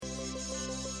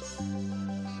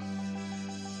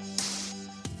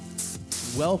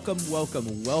Welcome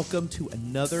to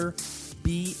another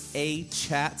BA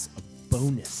Chats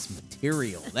bonus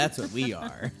material. That's what we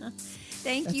are.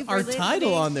 Thank you for our listening.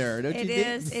 title on there, don't you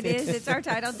think? think? It is. It's our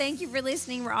title. Thank you for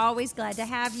listening. We're always glad to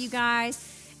have you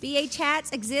guys. BA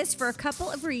Chats exists for a couple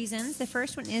of reasons. The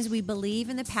first one is we believe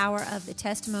in the power of the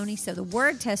testimony. So the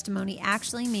word testimony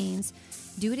actually means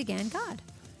do it again, God.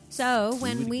 So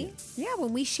when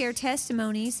we share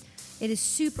testimonies, it is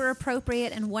super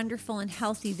appropriate and wonderful and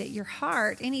healthy that your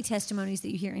heart, any testimonies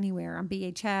that you hear anywhere on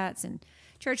BA Chats and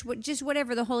church, just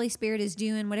whatever the Holy Spirit is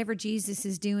doing, whatever Jesus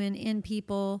is doing in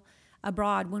people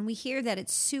abroad, when we hear that,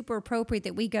 it's super appropriate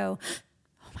that we go,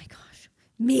 oh my gosh,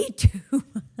 me too.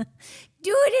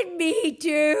 Do it in me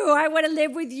too. I want to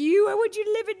live with you. I want you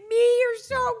to live in me. You're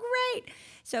so great.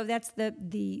 So that's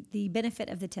the benefit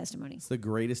of the testimony. It's the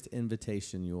greatest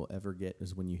invitation you will ever get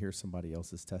is when you hear somebody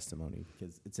else's testimony,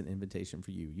 because it's an invitation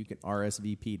for you. You can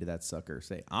RSVP to that sucker.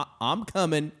 Say, I'm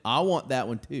coming. I want that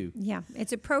one too. Yeah,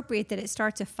 it's appropriate that it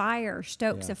starts a fire,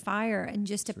 stokes a fire, and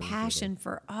just a passion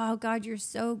for, oh, God, you're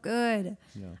so good.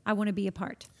 Yeah. I want to be a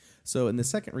part. So, and the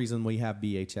second reason we have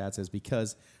BA Chats is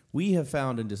because we have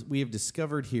found and we have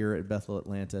discovered here at Bethel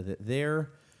Atlanta that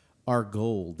there are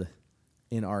gold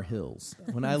in our hills.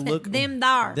 When I look, them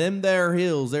there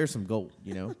hills, there's some gold,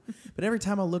 you know. But every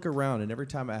time I look around and every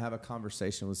time I have a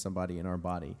conversation with somebody in our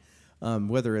body,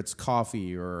 whether it's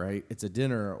coffee or it's a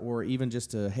dinner or even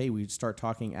just hey, we start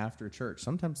talking after church,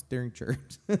 sometimes during church,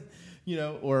 you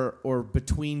know, or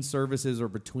between services or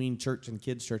between church and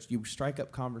kids' church, you strike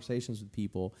up conversations with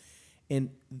people, and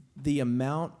the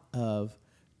amount of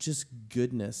just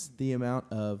goodness, the amount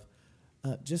of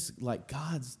just like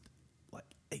God's,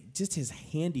 just his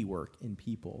handiwork in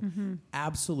people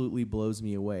absolutely blows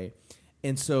me away.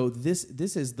 And so this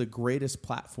is the greatest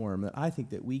platform that I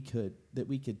think that we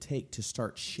could take to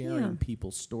start sharing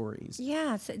people's stories.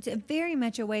 Yeah, so it's very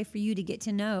much a way for you to get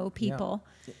to know people.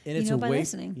 Yeah. And it's by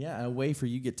listening. Yeah, a way for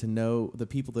you to get to know the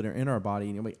people that are in our body.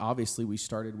 And obviously we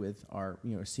started with our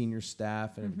senior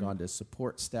staff and have gone to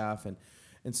support staff,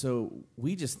 and so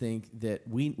we just think that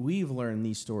we've learned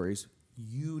these stories.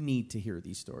 You need to hear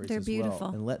these stories. They're beautiful.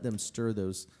 And let them stir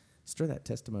that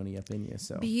testimony up in you.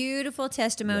 So beautiful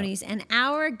testimonies. Yeah. And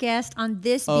our guest on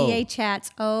this BA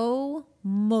Chats, oh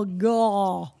my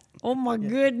God. Oh my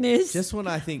goodness. Just when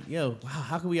I think, wow,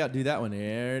 how can we outdo that one?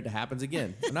 It happens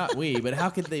again. Not we, but how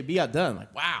could they be outdone?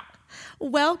 Like, wow.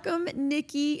 Welcome,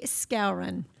 Nikki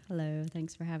Skowron. Hello,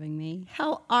 thanks for having me.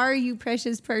 How are you,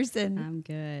 precious person? I'm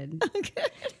good.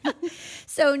 Good.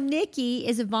 So Nikki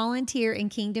is a volunteer in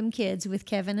Kingdom Kids with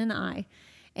Kevin and I,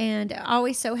 and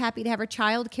always so happy to have her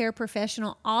child care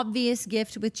professional, obvious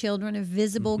gift with children, a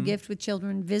visible gift with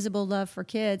children, visible love for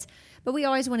kids. But we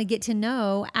always want to get to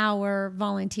know our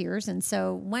volunteers. And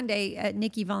so one day,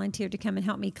 Nikki volunteered to come and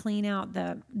help me clean out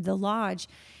the lodge.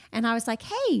 And I was like,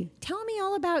 hey, tell me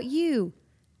all about you.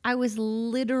 I was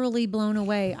literally blown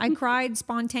away. I cried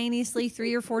spontaneously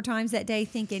 3 or 4 times that day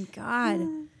thinking, God,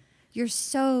 you're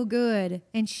so good.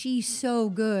 And she's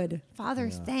so good. Father,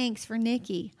 thanks for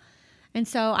Nikki. And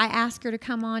so I asked her to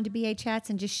come on to BA Chats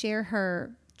and just share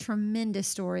her tremendous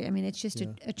story. I mean, it's just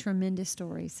a tremendous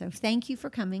story. So thank you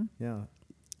for coming. Yeah.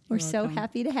 We're so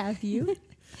happy to have you.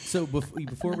 So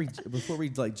before we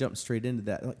jump straight into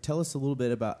that, tell us a little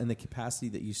bit about in the capacity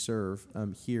that you serve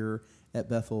here at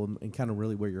Bethel and kind of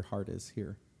really where your heart is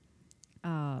here.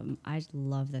 I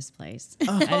love this place.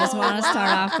 I just want to start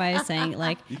off by saying,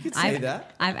 you could say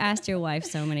that. I've asked your wife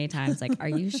so many times, are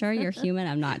you sure you're human?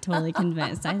 I'm not totally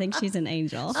convinced. I think she's an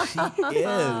angel. She is.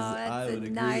 That's the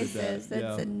nicest.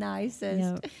 That's the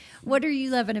nicest. Yep. What are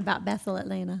you loving about Bethel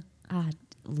Atlanta?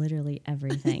 Literally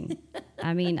everything.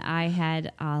 I mean, I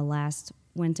had last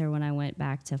winter when I went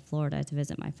back to Florida to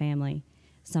visit my family,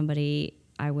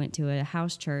 I went to a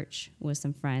house church with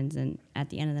some friends, and at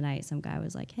the end of the night, some guy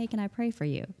was like, hey, can I pray for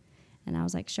you? And I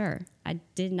was like, sure. I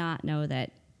did not know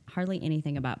that hardly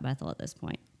anything about Bethel at this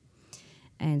point.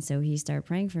 And so he started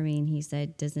praying for me, and he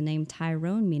said, does the name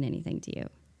Tyrone mean anything to you?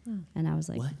 And I was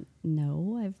like, what?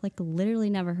 No, I've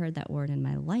literally never heard that word in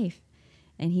my life.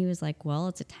 And he was like, well,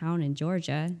 it's a town in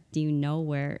Georgia. Do you know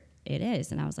where it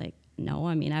is? And I was like, no,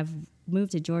 I mean, I've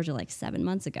moved to Georgia 7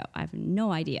 months ago. I have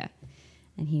no idea.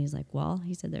 And he was like, well,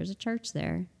 he said, there's a church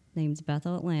there named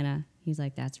Bethel Atlanta. He's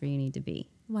like, that's where you need to be.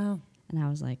 Wow. And I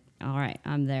was like, all right,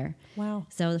 I'm there. Wow.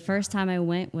 So the first time I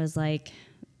went was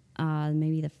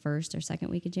maybe the first or second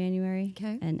week of January.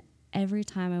 Okay. And every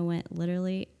time I went,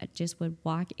 literally, I just would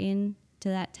walk in to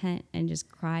that tent and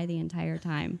just cry the entire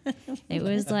time. It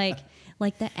was like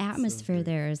the atmosphere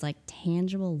there is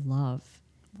tangible love.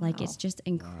 Wow. It's just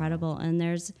incredible. Wow. And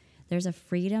there's a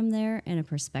freedom there and a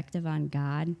perspective on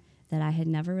God that I had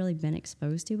never really been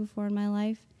exposed to before in my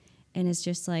life. And it's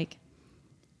just like,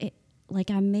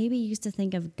 I maybe used to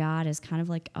think of God as kind of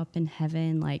like up in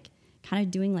heaven, like kind of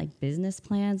doing like business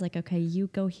plans, like, okay, you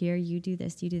go here, you do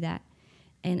this, you do that.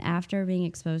 And after being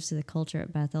exposed to the culture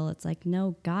at Bethel, it's like,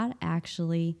 no, God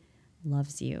actually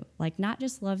loves you. Like, not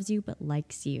just loves you, but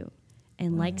likes you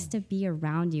and likes to be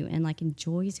around you and like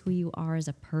enjoys who you are as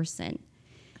a person.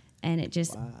 And it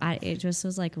just, it just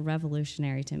was like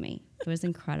revolutionary to me. It was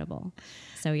incredible.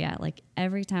 So yeah, like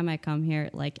every time I come here,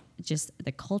 like just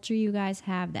the culture you guys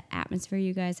have, the atmosphere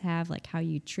you guys have, like how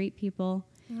you treat people.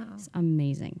 Wow. It's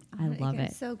amazing. I love it.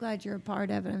 I'm so glad you're a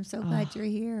part of it. I'm so glad you're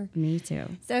here. Me too.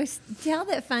 So tell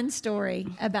that fun story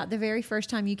about the very first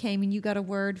time you came and you got a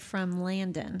word from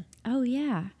Landon. Oh,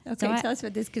 yeah. Okay, so tell us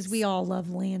about this because we all love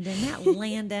Landon. That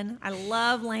Landon. I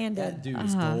love Landon. That dude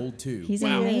is gold too. He's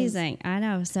amazing. I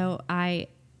know. So I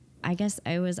guess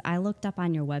I looked up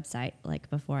on your website like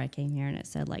before I came here and it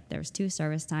said like there was 2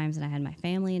 service times and I had my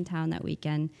family in town that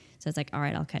weekend. So it's like, all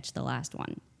right, I'll catch the last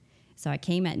one. So I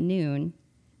came at noon.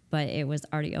 But it was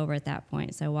already over at that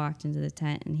point. So I walked into the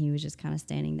tent, and he was just kind of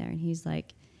standing there. And he's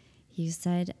like, he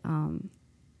said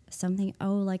something,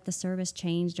 like the service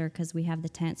changed or because we have the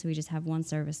tent, so we just have one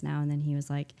service now. And then he was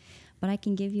like, but I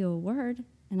can give you a word.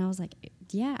 And I was like,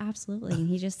 yeah, absolutely. And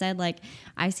he just said, like,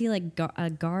 I see, like, a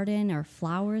garden or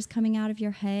flowers coming out of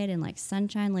your head and, like,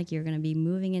 sunshine, like you're going to be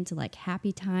moving into, like,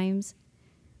 happy times.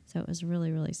 So it was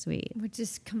really, really sweet. Which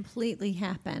just completely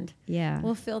happened. Yeah.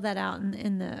 We'll fill that out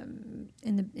in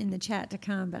the chat to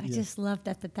come. But I just love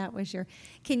that was your.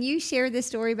 Can you share this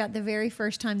story about the very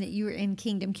first time that you were in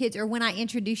Kingdom Kids, or when I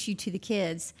introduced you to the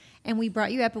kids and we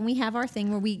brought you up and we have our thing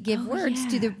where we give words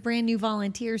to the brand new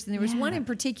volunteers, and there was one in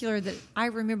particular that I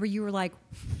remember you were like,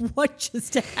 "What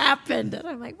just happened?" And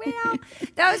I'm like, "Well,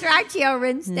 those are our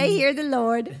children. They hear the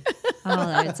Lord."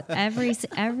 It's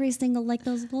every single, like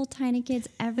those little tiny kids.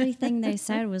 Everything they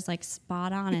said was like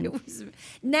spot on. And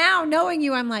now knowing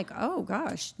you, I'm like, oh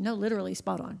gosh, no, literally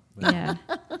spot on. Yeah.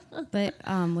 But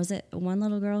was it one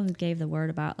little girl who gave the word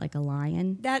about like a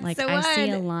lion? That's like the I one. see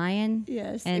a lion.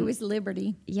 Yes, and it was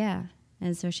Liberty. Yeah.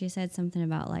 And so she said something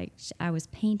about like I was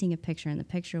painting a picture and the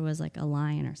picture was like a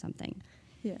lion or something.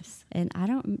 Yes. And I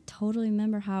don't totally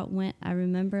remember how it went. I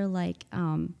remember like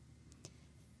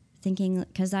thinking,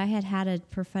 because I had a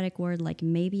prophetic word like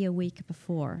maybe a week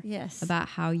before. Yes. About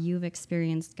how you've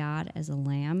experienced God as a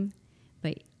lamb,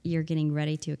 but you're getting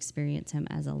ready to experience him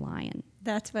as a lion.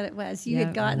 That's what it was. You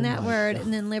had gotten that word,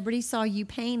 and then Liberty saw you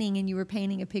painting, and you were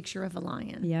painting a picture of a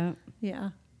lion. Yep. Yeah.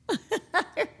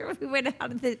 We went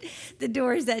out of the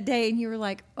doors that day, and you were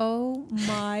like, "Oh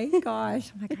my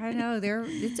gosh!" I'm like, "I know,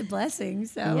 it's a blessing."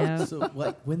 So, yeah. So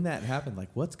like when that happened, like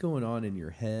what's going on in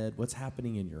your head? What's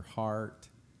happening in your heart?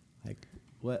 Like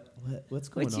what's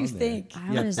going on? What you think?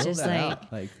 I was just like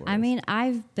I mean,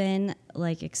 I've been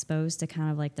like exposed to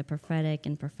kind of like the prophetic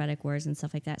and prophetic words and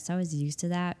stuff like that, so I was used to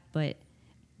that. But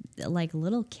like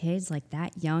little kids like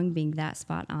that young being that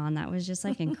spot on, that was just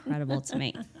like incredible to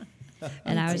me.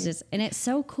 And I was just, and it's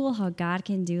so cool how God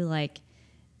can do like,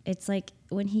 it's like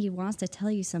when he wants to tell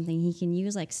you something, he can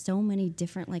use like so many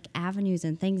different like avenues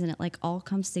and things, and it like all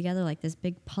comes together like this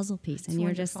big puzzle piece, and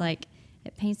you're just like,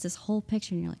 it paints this whole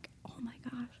picture, and you're like, oh my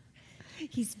gosh.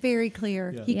 He's very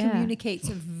clear. Yeah. He communicates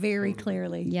very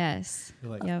clearly. Yes.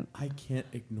 You're like, yep. I can't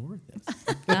ignore this.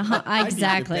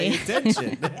 Exactly. I need to pay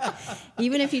attention.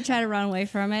 Even if you try to run away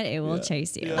from it, it will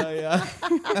chase you. Yeah.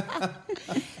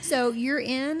 So you're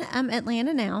in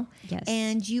Atlanta now. Yes.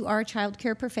 And you are a child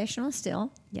care professional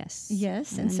still. Yes.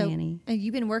 Yes. And so nanny.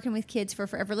 You've been working with kids for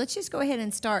forever. Let's just go ahead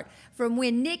and start from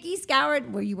when Nikki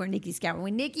Scoured. Well, you were Nikki Scoured.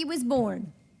 When Nikki was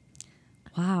born.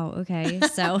 Wow. Okay.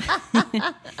 So,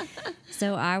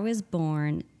 so I was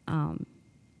born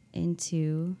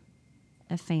into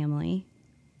a family,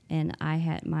 and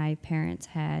my parents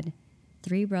had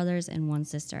 3 brothers and 1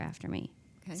 sister after me.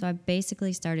 Okay. So I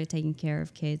basically started taking care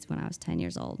of kids when I was 10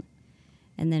 years old.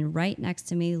 And then right next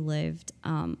to me lived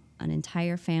an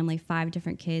entire family, 5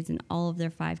 different kids, and all of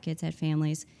their 5 kids had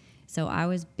families. So I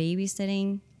was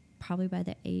babysitting probably by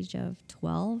the age of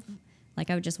 12. Like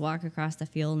I would just walk across the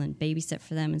field and babysit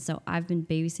for them. And so I've been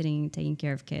babysitting and taking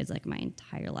care of kids like my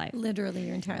entire life. Literally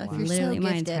your entire life. Wow. You're Literally so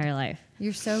my gifted. entire life.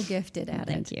 You're so gifted at it.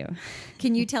 Thank you.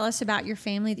 Can you tell us about your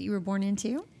family that you were born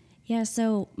into? Yeah,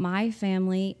 so my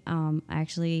family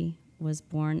actually was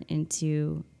born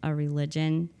into a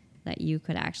religion that you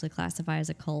could actually classify as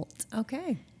a cult.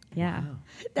 Okay. Yeah. Wow.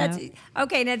 That's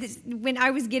okay. Now, when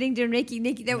I was getting to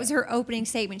Nikki, that was her opening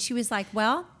statement. She was like,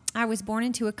 well, I was born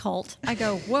into a cult. I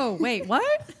go, whoa, wait, what?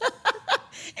 It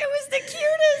was the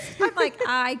cutest. I'm like,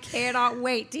 I cannot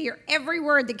wait to hear every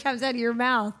word that comes out of your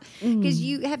mouth, because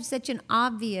you have such an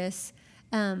obvious,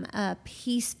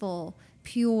 peaceful,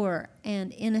 pure,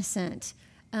 and innocent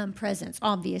presence.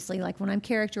 Obviously, like when I'm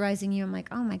characterizing you, I'm like,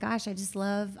 oh my gosh, I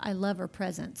love her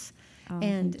presence. Oh,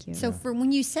 And thank you. so for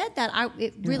when you said that,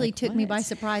 it really like, took me by what?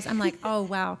 surprise. I'm like, oh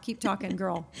wow, keep talking,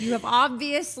 girl. You have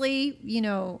obviously,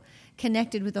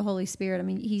 connected with the Holy Spirit. I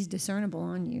mean, he's discernible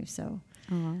on you. So,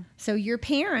 so your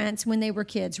parents, when they were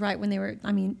kids, right? When they were,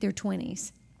 their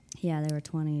 20s, Yeah, they were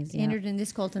 20s. Yep. entered in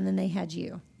this cult, and then they had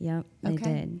you. Yep, they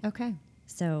Okay. did. Okay.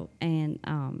 So, and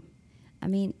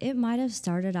it might have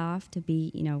started off to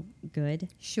be, good,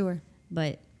 Sure.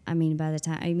 but by the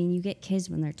time, you get kids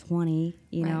when they're 20,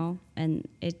 Right. know, and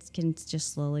it can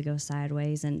just slowly go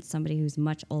sideways, and somebody who's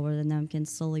much older than them can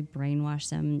slowly brainwash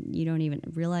them. You don't even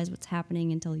realize what's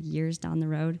happening until years down the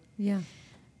road. Yeah.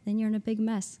 Then you're in a big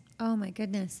mess. Oh my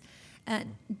goodness.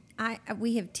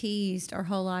 We have teased our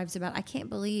whole lives about, I can't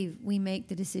believe we make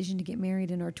the decision to get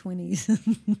married in our 20s.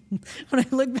 When I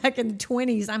look back in the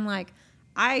 20s, I'm like,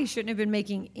 I shouldn't have been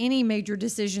making any major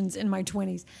decisions in my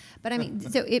 20s. But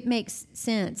so it makes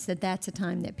sense that that's a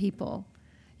time that people,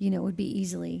 would be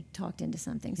easily talked into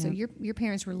something. So Yep. your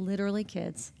parents were literally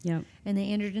kids. Yep. And they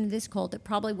entered into this cult that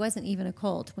probably wasn't even a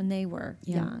cult when they were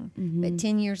young. But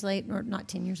 10 years later, or not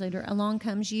 10 years later, along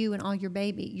comes you and all your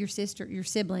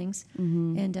siblings,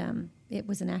 and it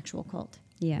was an actual cult.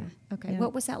 Yeah. Okay. Yep.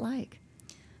 What was that like?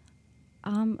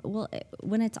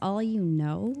 When it's all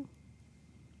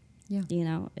Yeah.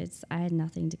 I had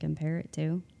nothing to compare it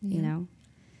to, Yeah.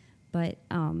 But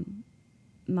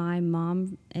my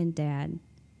mom and dad,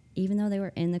 even though they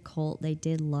were in the cult, they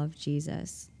did love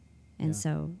Jesus. And Yeah.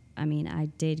 so, I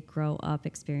did grow up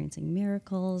experiencing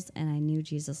miracles, and I knew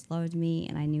Jesus loved me,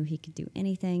 and I knew he could do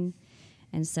anything.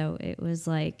 And so it was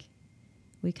like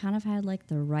we kind of had like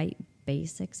the right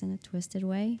basics in a twisted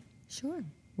way, Sure.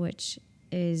 which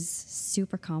is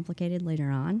super complicated later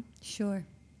on. Sure.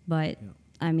 But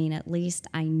Yeah. at least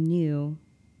I knew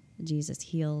Jesus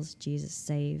heals, Jesus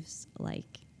saves,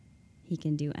 like he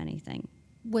can do anything.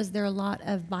 Was there a lot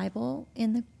of Bible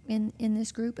in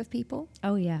this group of people?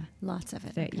 Oh yeah. Lots of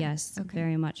it. Ve- Okay. Yes, Okay.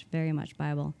 very much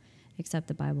Bible. Except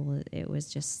the Bible, it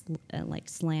was just like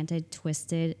slanted,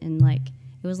 twisted, and like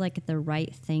it was like the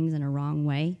right things in a wrong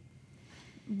way.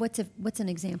 What's an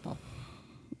example?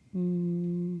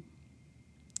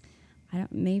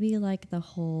 Maybe like the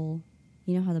whole,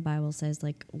 how the Bible says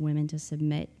like women to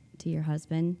submit to your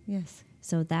husband. Yes.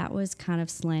 So that was kind of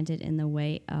slanted in the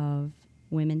way of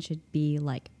women should be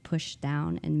like pushed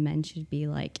down and men should be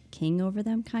like king over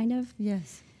them, kind of,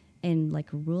 Yes. and like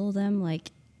rule them.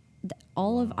 Like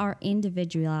all of our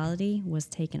individuality was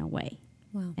taken away.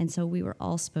 Wow. And so we were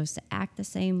all supposed to act the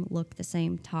same, look the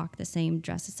same, talk the same,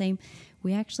 dress the same.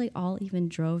 We actually all even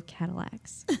drove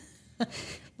Cadillacs.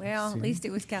 Well, at least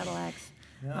it was Cadillacs.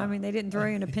 Yeah. They didn't throw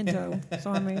you in a Pinto.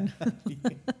 So,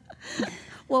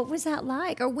 what was that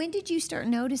like? Or when did you start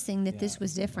noticing that this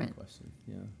was different? Question.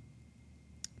 Yeah.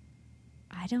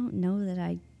 I don't know that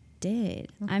I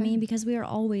did. Okay. Because we were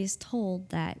always told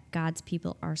that God's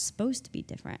people are supposed to be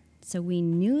different. So we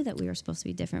knew that we were supposed to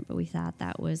be different, but we thought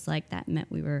that was like, that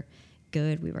meant we were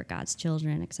good, we were God's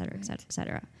children, et cetera, et cetera, et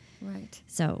cetera. Right.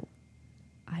 So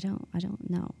I don't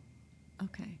know.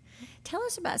 Okay. Tell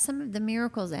us about some of the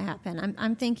miracles that happened.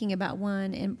 I'm thinking about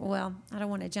one, and I don't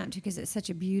want to jump to because it's such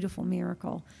a beautiful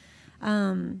miracle.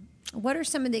 What are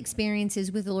some of the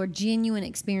experiences with the Lord, genuine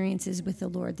experiences with the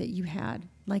Lord that you had,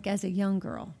 like as a young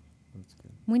girl? That's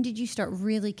good. When did you start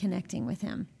really connecting with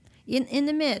Him? In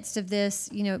the midst of this,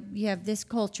 you have this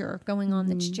culture going on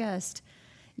that's just,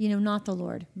 not the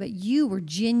Lord, but you were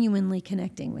genuinely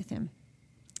connecting with Him.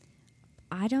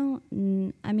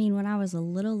 When I was a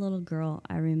little girl,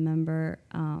 I remember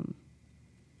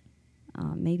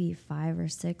maybe 5 or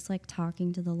 6, like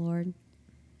talking to the Lord.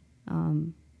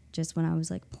 Just when I was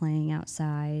like playing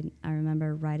outside, I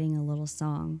remember writing a little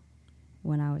song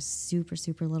when I was super,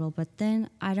 super little. But then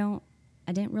I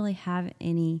didn't really have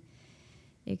any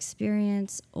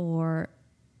experience, or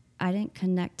I didn't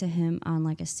connect to Him on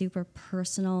like a super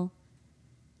personal,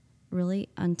 really,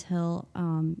 until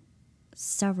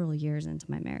several years into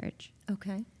my marriage.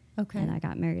 Okay. And I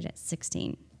got married at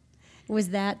 16. Was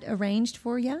that arranged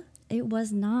for you? It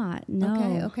was not.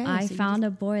 No. Okay. I So you found a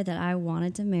boy that I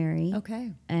wanted to marry.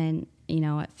 Okay. And,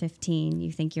 at 15,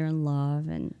 you think you're in love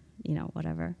and,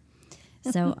 whatever.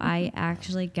 So I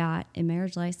actually got a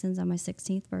marriage license on my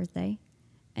 16th birthday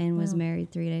and was Wow.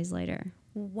 married 3 days later.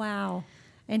 Wow.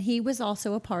 And he was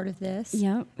also a part of this.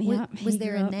 Yep. Was He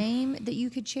there grew a up- name that you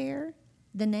could share?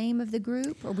 the name of the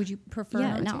group, or would you prefer?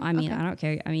 Yeah, not no, to? I mean, Okay. I don't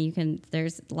care. I mean, you can,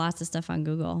 there's lots of stuff on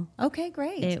Google. Okay,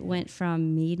 great. It went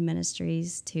from Mead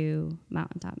Ministries to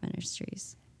Mountaintop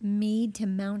Ministries. Mead to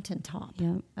Mountaintop.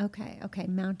 Yep. Okay,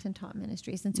 Mountaintop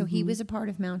Ministries. And so he was a part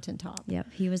of Mountaintop.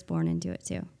 Yep. He was born into it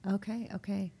too.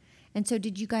 Okay. And so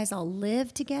did you guys all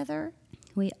live together?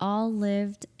 We all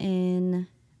lived in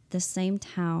the same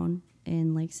town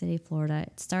in Lake City, Florida.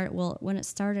 When it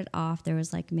started off, there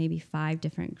was like maybe 5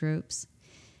 different groups,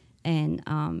 and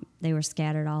they were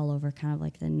scattered all over kind of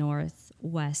like the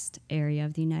northwest area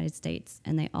of the United States,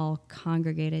 and they all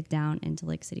congregated down into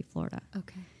Lake City, Florida.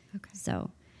 Okay. So,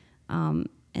 and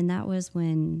that was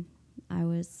when I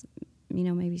was,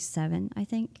 maybe 7, I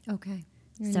think. Okay.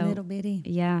 You're So, little bitty.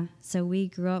 Yeah. So we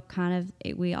grew up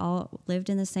we all lived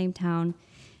in the same town,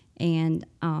 and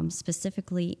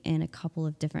specifically in a couple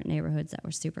of different neighborhoods that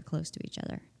were super close to each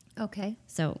other. Okay.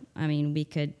 So, I mean, we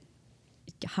could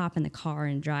hop in the car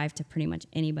and drive to pretty much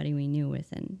anybody we knew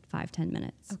within 5-10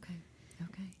 minutes. Okay.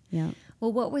 Yeah.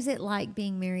 Well, what was it like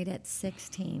being married at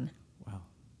 16? Wow.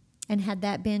 And had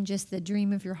that been just the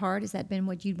dream of your heart? Has that been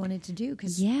what you wanted to do?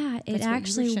 Yeah, it that's what you were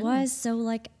actually showing. was. So,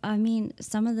 like, I mean,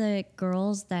 some of the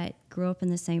girls that grew up in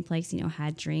the same place,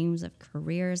 had dreams of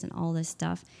careers and all this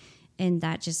stuff. And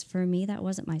that just, for me, that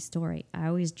wasn't my story. I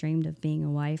always dreamed of being a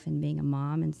wife and being a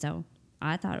mom. And so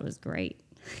I thought it was great.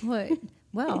 What?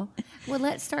 Well,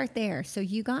 let's start there. So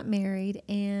you got married,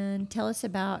 and tell us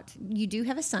about, you do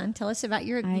have a son. Tell us about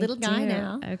your little guy do.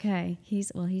 now. Okay.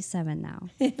 He's 7 now.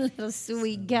 Little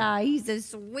sweet guy. He's the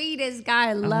sweetest guy.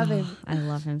 I love him. I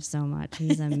love him so much.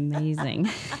 He's amazing.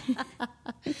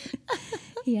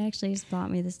 He actually just bought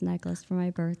me this necklace for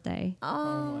my birthday.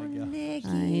 Oh, my God. Nikki.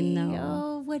 I know.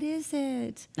 Oh, what is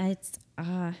it? It's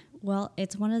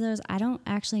it's one of those, I don't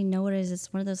actually know what it is.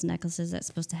 It's one of those necklaces that's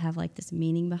supposed to have like this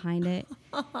meaning behind it.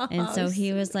 And so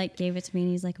he was like, gave it to me,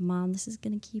 and he's like, Mom, this is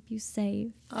going to keep you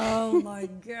safe. Oh, my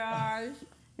gosh.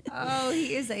 Oh,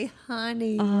 he is a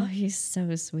honey. Oh, he's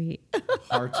so sweet.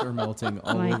 Hearts are melting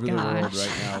all My over the world gosh.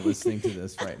 right now listening to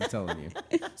this, right? I'm telling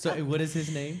you. So, what is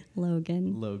his name?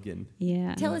 Logan. Logan.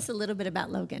 Yeah. Tell us a little bit about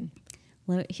Logan.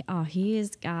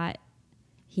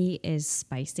 He is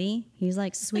spicy. He's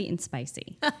like sweet and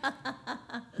spicy.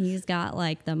 He's got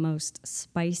like the most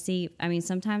spicy. I mean,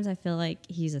 sometimes I feel like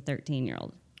he's a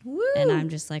 13-year-old. Woo! And I'm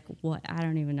just like, what? I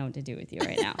don't even know what to do with you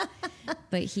right now.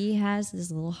 But he has this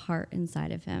little heart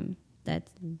inside of him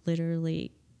that's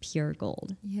literally pure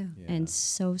gold. Yeah. And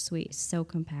so sweet, so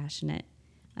compassionate.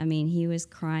 I mean, he was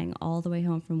crying all the way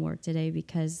home from work today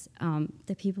because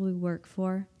the people we work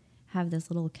for have this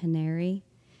little canary,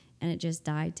 and it just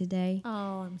died today.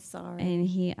 Oh, I'm sorry.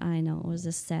 And I know it was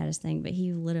the saddest thing, but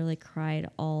he literally cried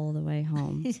all the way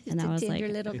home. He's just and I was tender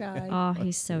like, little guy. oh,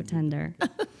 he's so tender.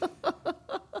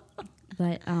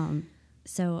 But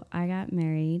so I got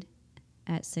married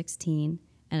at 16,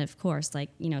 and of course,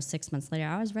 6 months later,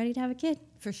 I was ready to have a kid.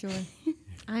 For sure.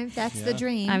 That's the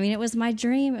dream. I mean, it was my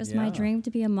dream. It was my Yeah. dream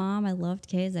to be a mom. I loved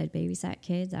kids. I'd babysat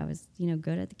kids. I was,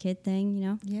 good at the kid thing,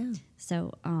 Yeah.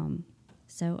 So,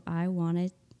 so I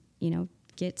wanted,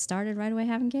 get started right away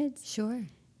having kids. Sure.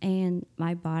 And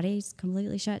my body's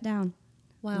completely shut down.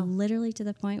 Wow. Literally to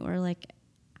the point where,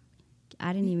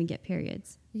 I didn't even get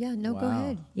periods. Yeah, no, go Wow.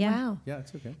 ahead. Yeah. Wow. Yeah,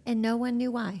 it's okay. And no one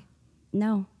knew why.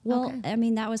 No. Well, Okay. I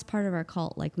mean, that was part of our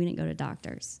cult. We didn't go to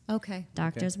doctors. Okay.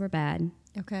 Doctors were bad.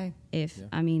 Okay. If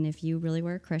you really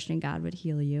were a Christian, God would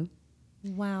heal you.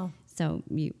 Wow. So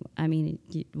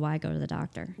why go to the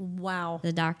doctor? Wow.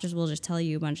 The doctors will just tell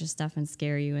you a bunch of stuff and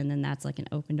scare you, and then that's like an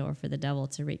open door for the devil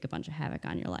to wreak a bunch of havoc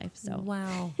on your life. So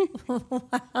Wow.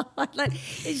 Wow.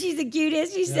 She's the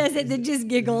cutest. She says it and just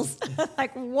giggles.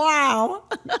 Wow.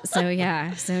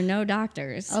 so no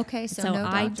doctors. Okay, so no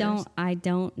doctors. I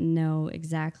don't know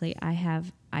exactly.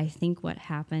 I think what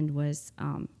happened was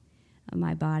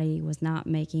my body was not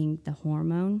making the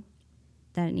hormone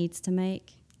that it needs to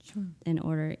make. Sure. In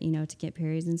order, to get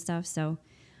periods and stuff. So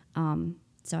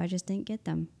I just didn't get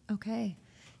them. Okay.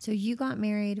 So you got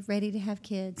married, ready to have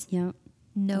kids. Yep.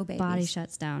 No babies. Body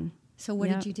shuts down. So what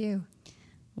did you do?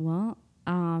 Well,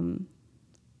 I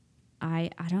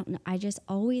don't know. I just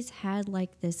always had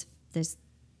this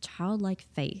childlike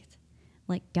faith.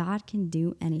 Like God can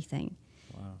do anything.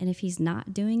 Wow. And if he's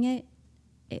not doing it,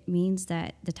 it means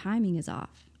that the timing is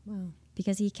off. Wow.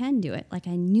 Because he can do it.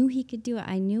 I knew he could do it.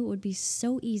 I knew it would be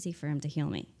so easy for him to heal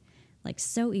me.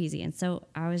 So easy. And so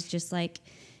I was just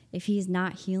if he's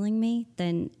not healing me,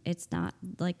 then it's not,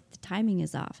 the timing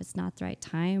is off. It's not the right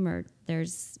time, or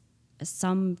there's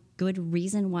some good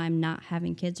reason why I'm not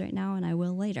having kids right now, and I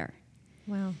will later.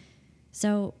 Wow.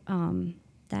 So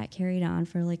that carried on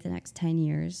for the next 10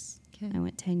 years. Okay. I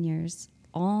went 10 years.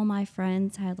 all my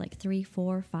friends had like 3,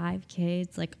 4, 5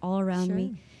 kids, like all around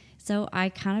me. So I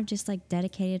kind of just like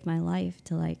dedicated my life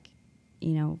to like,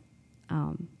 you know,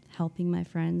 helping my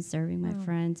friends, serving my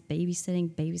friends,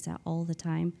 babysat all the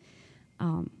time.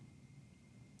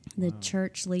 The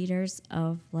church leaders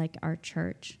of like our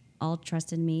church all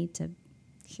trusted me to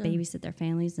babysit their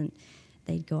families, and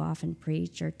they'd go off and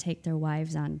preach or take their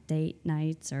wives on date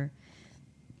nights or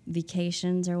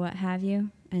vacations or what have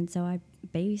you. And so I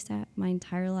babysat my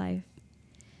entire life.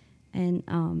 And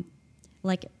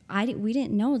we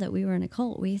didn't know that we were in a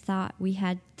cult. We thought we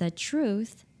had the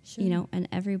truth, you know, and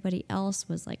everybody else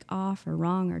was like off or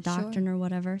wrong or doctrine or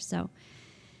whatever. So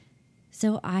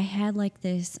I had like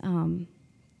this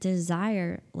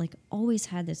desire, like always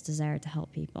had this desire to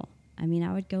help people. I mean,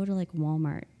 I would go to like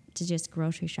Walmart to just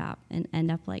grocery shop and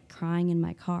end up like crying in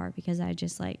my car because I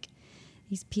just like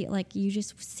these people, like you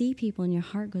just see people and your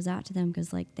heart goes out to them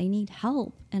because like they need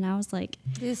help. And I was like,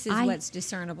 this is what's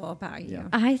discernible about you.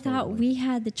 I thought we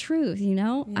had the truth, you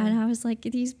know, and I was like,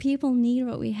 these people need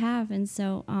what we have. And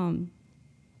so,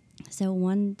 so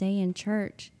one day in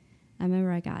church, I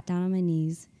remember I got down on my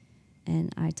knees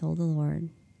and I told the Lord,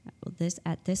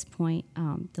 at this point,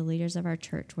 the leaders of our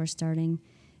church were starting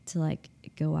to like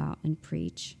go out and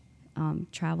preach,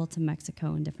 travel to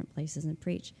Mexico and different places and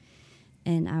preach.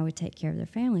 And I would take care of their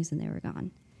families when they were gone.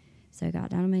 So I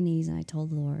got down on my knees and I told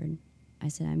the Lord, I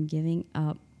said, I'm giving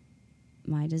up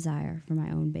my desire for my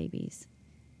own babies.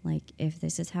 Like, if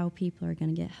this is how people are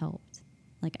going to get helped,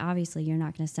 like, obviously you're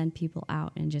not going to send people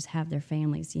out and just have their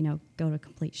families, you know, go to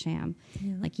complete sham.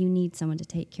 Yeah. Like, you need someone to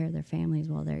take care of their families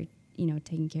while they're, you know,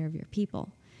 taking care of your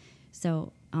people.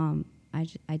 So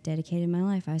I dedicated my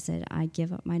life. I said, I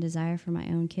give up my desire for my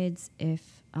own kids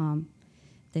if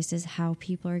this is how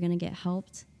people are going to get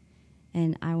helped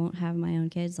and I won't have my own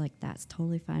kids. Like, that's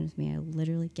totally fine with me. I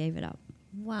literally gave it up.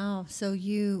 Wow. So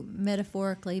you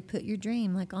metaphorically put your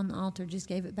dream like on the altar, just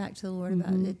gave it back to the Lord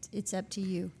about it. It's up to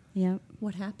you. Yep.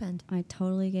 What happened? I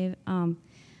totally gave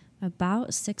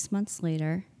about 6 months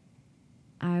later,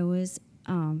 I was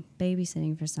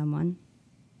babysitting for someone,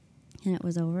 and it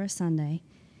was over a Sunday.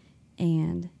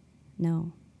 And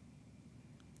no,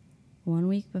 1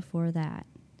 week before that,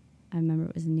 I remember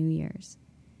it was New Year's,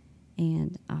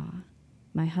 and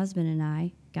my husband and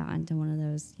I got into one of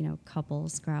those, you know, couple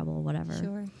Scrabble,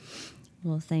 whatever,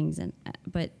 little things. And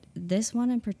but this one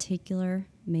in particular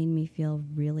made me feel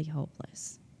really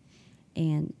hopeless.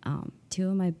 And 2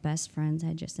 of my best friends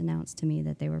had just announced to me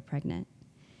that they were pregnant,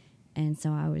 and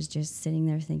so I was just sitting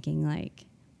there thinking, like,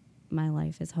 my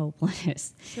life is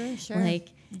hopeless. Sure. Like,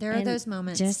 there are those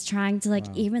moments. Just trying to, like,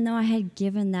 even though I had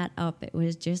given that up, it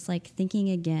was just like thinking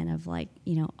again of, like,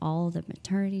 you know, all the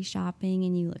maternity shopping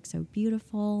and you look so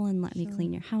beautiful and let me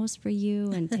clean your house for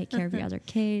you and take care of your other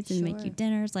kids and make you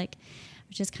dinners. Like, I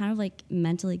was just kind of like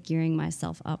mentally gearing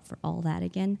myself up for all that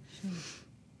again.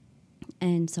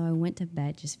 And so I went to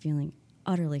bed just feeling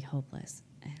utterly hopeless.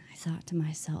 And I thought to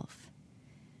myself,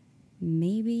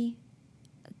 maybe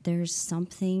there's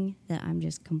something that I'm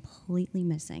just completely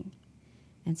missing.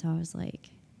 And so I was like,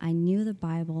 I knew the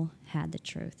Bible had the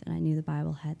truth and I knew the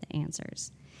Bible had the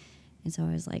answers. And so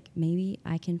I was like, maybe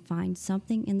I can find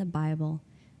something in the Bible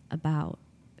about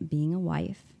being a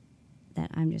wife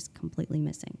that I'm just completely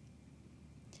missing.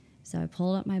 So I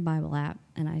pulled up my Bible app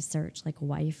and I searched like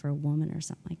wife or woman or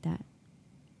something like that.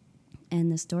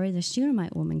 And the story of the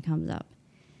Shunammite woman comes up.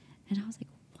 And I was like,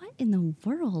 what in the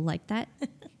world? Like, that...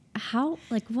 How,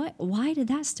 like, what, why did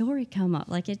that story come up?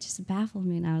 Like, it just baffled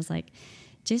me. And I was like,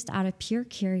 just out of pure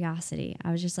curiosity,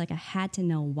 I was just like, I had to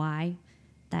know why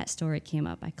that story came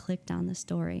up. I clicked on the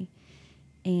story,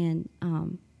 and,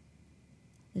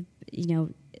 you know,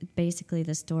 basically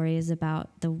the story is about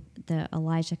the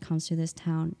Elijah comes through this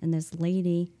town, and this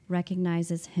lady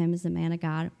recognizes him as the man of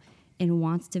God and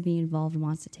wants to be involved,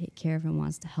 wants to take care of him,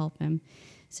 wants to help him.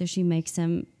 So she makes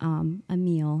him a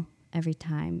meal every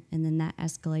time, and then that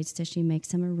escalates to she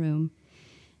makes him a room.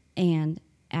 And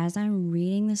as I'm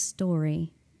reading the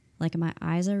story, like, my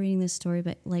eyes are reading this story,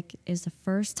 but like, it's the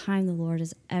first time the Lord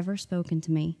has ever spoken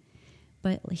to me.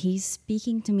 But he's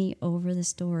speaking to me over the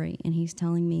story, and he's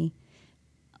telling me,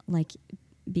 like,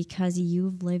 because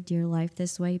you've lived your life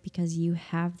this way, because you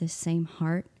have this same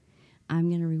heart, I'm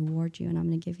going to reward you and I'm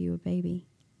going to give you a baby.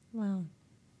 Wow.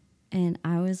 And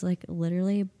I was like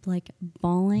literally like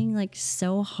bawling like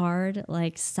so hard,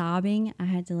 like sobbing. I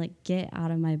had to like get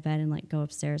out of my bed and like go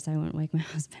upstairs so I wouldn't wake my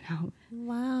husband up.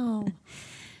 Wow.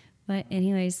 But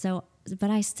anyway, but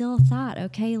I still thought,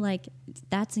 okay, like,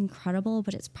 that's incredible,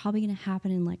 but it's probably going to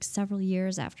happen in like several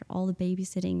years after all the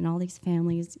babysitting and all these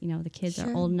families, you know, the kids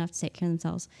are old enough to take care of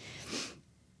themselves.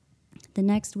 The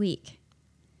next week,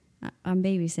 I'm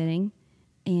babysitting,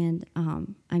 and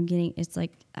I'm getting, it's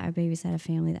like I babysat a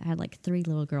family that had like 3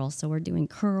 little girls. So we're doing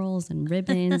curls and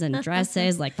ribbons and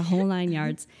dresses, like the whole 9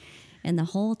 yards. And the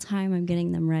whole time I'm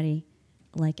getting them ready,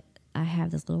 like I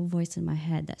have this little voice in my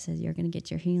head that says, you're going to get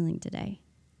your healing today.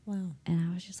 Wow. And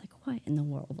I was just like, what in the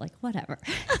world? Like, whatever.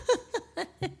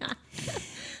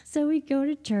 So we go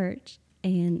to church,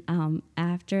 and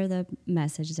after the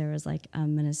message, there was like a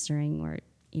ministering where,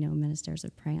 ministers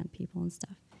would pray on people and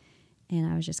stuff. And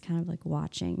I was just kind of like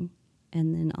watching.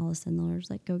 And then all of a sudden the Lord was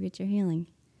like, go get your healing.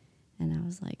 And I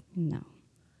was like, no,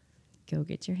 go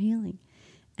get your healing.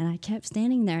 And I kept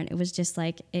standing there, and it was just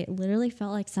like, it literally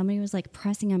felt like somebody was like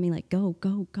pressing on me, like, go,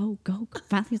 go, go, go.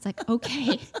 Finally, it's like,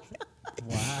 okay.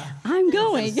 Wow. I'm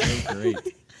going. That's so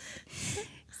great.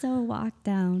 So I walked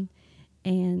down,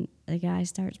 and the guy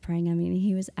starts praying on me. And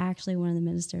he was actually one of the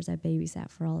ministers I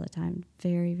babysat for all the time.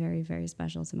 Very, very, very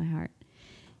special to my heart.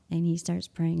 And he starts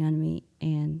praying on me,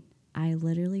 and I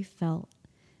literally felt,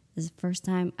 this is the first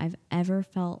time I've ever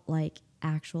felt like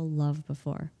actual love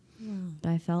before. Wow. But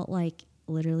I felt like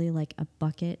literally like a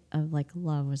bucket of like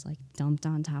love was like dumped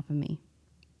on top of me.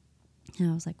 And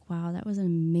I was like, wow, that was an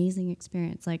amazing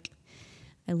experience. Like,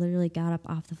 I literally got up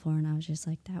off the floor, and I was just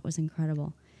like, that was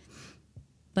incredible.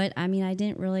 But I mean, I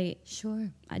didn't really,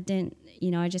 I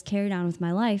just carried on with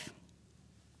my life.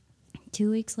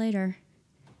 2 weeks later,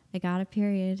 I got a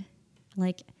period,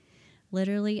 like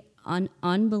literally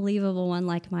unbelievable one.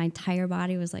 Like my entire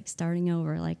body was like starting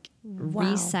over, like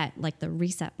reset, like the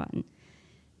reset button.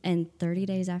 And 30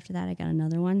 days after that, I got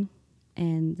another one.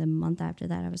 And the month after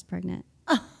that, I was pregnant.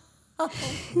 Oh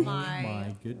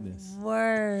my goodness.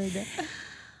 Word.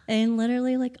 And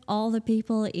literally, like, all the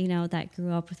people, that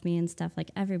grew up with me and stuff, like,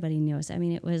 everybody knew us. I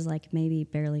mean, it was, like, maybe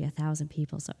barely 1,000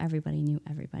 people, so everybody knew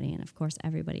everybody. And, of course,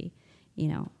 everybody,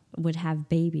 would have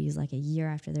babies, like, a year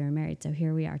after they were married. So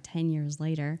here we are 10 years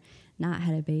later, not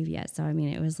had a baby yet. So, I mean,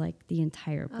 it was, like, the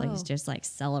entire place just, like,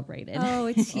 celebrated. Oh,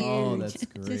 it's huge. Oh, that's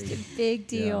great. Just a big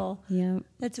deal. Yeah.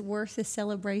 That's worth the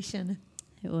celebration.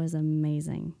 It was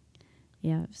amazing.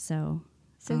 Yeah, so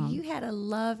you had a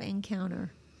love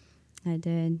encounter. I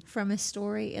did. From a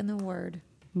story in the Word.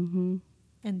 Mm-hmm.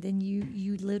 And then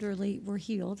you literally were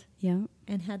healed. Yeah.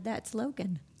 And had that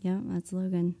slogan. Yeah, that's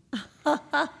Logan.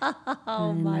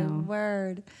 Oh, my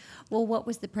word. Well, what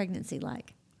was the pregnancy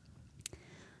like?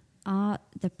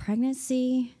 The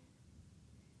pregnancy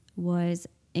was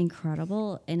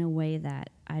incredible in a way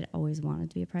that I'd always wanted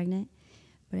to be pregnant,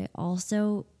 but it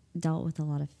also dealt with a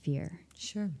lot of fear.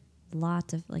 Sure.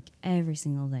 Lots of, like, every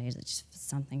single day is just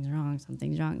something's wrong.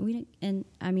 We didn't, and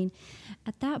I mean,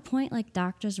 at that point, like,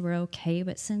 doctors were okay,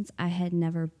 but since I had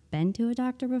never been to a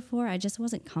doctor before, I just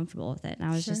wasn't comfortable with it. And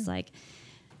I was just like,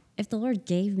 if the Lord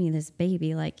gave me this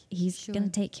baby, like, he's going to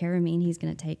take care of me, and he's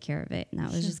going to take care of it. And that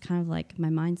was just kind of like my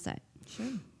mindset. Sure.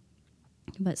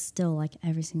 But still, like,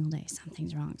 every single day,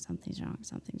 something's wrong.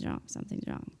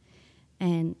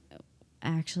 And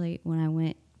actually,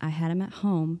 when I had him at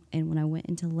home, and when I went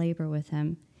into labor with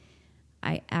him,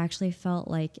 I actually felt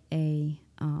like it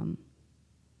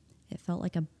felt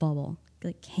like a bubble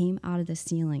that came out of the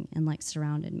ceiling and, like,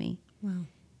 surrounded me. Wow.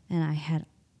 And I had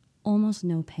almost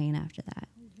no pain after that.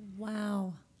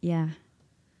 Wow. Yeah.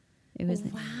 It was.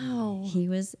 Wow. He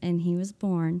was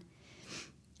born,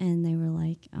 and they were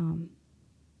like,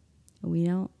 we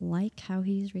don't like how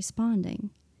he's responding.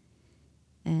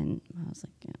 And I was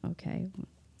like, okay.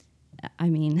 I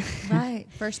mean. Right.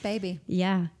 First baby.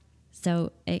 Yeah.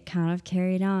 So it kind of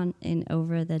carried on, and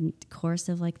over the course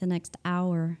of, like, the next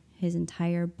hour, his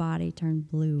entire body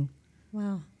turned blue.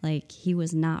 Wow. Like, he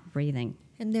was not breathing.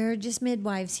 And there are just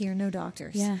midwives here, no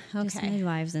doctors. Yeah. Okay. Just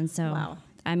midwives. And so, wow.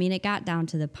 I mean, it got down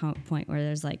to the point where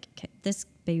there's like, this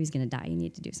baby's going to die. You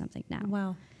need to do something now.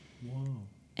 Wow.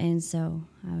 And so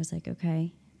I was like,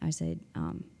 okay. I said,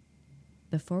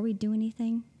 before we do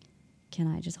anything, can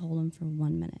I just hold him for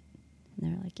 1 minute?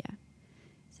 And they're like, yeah.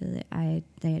 So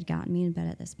they had gotten me in bed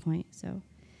at this point. So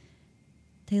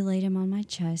they laid him on my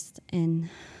chest, and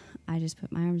I just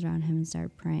put my arms around him and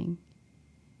started praying.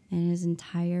 And his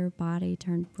entire body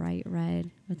turned bright red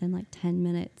within like 10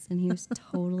 minutes, and he was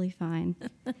totally fine.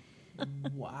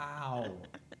 Wow.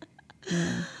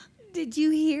 Yeah. Did you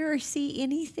hear or see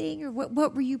anything, or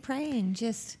what were you praying?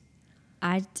 Just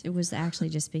I was actually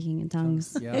just speaking in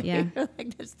tongues. Yeah.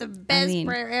 Like, that's the best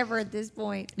prayer ever at this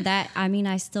point.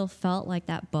 I still felt like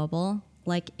that bubble.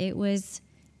 Like, it was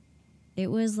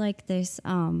like this,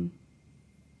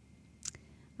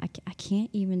 I can't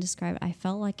even describe it. I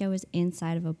felt like I was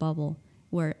inside of a bubble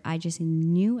where I just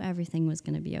knew everything was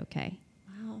going to be okay.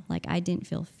 Wow. Like, I didn't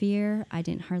feel fear. I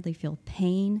didn't hardly feel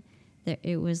pain.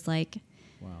 It was like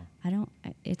Wow.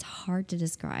 It's hard to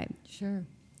describe. Sure.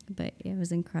 But it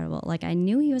was incredible. Like, I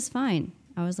knew he was fine.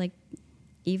 I was like,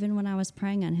 even when I was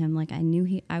praying on him, like,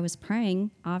 I was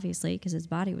praying, obviously, because his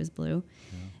body was blue,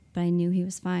 but I knew he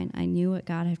was fine. I knew what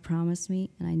God had promised me,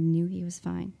 and I knew he was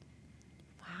fine.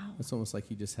 Wow. It's almost like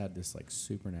he just had this like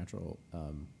supernatural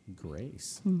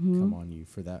grace come on you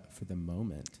for the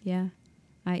moment. Yeah.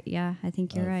 I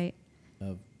think you're right.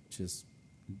 Of just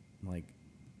like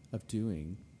of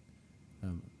doing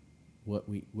what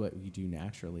we do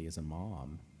naturally as a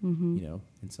mom, you know,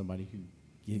 and somebody who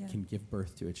can give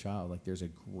birth to a child. Like, there's a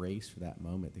grace for that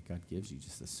moment that God gives you,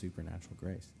 just a supernatural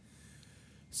grace.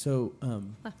 So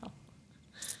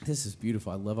this is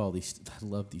beautiful. I love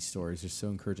these stories. They're so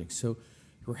encouraging. So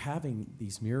you're having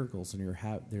these miracles, and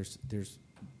there's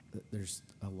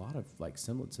a lot of like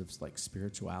semblance of like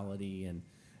spirituality and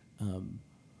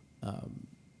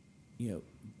you know,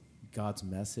 God's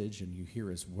message, and you hear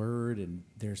his word, and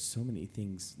there's so many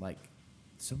things that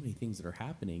are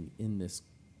happening in this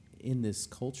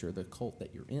culture, the cult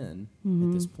that you're in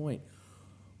at this point.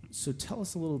 So tell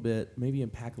us a little bit, maybe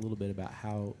unpack a little bit about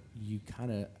how you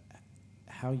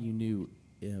knew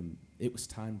it was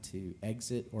time to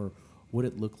exit, or what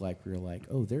it looked like where you're like,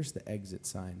 oh, there's the exit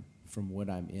sign from what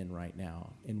I'm in right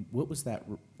now. And what was that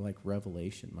like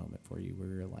revelation moment for you where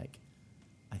you're like,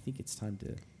 I think it's time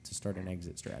to start an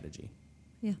exit strategy?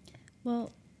 Yeah.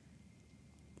 Well,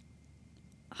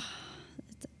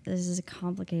 this is a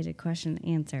complicated question to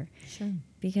answer. Sure.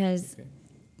 Because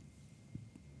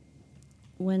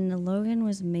when Logan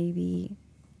was maybe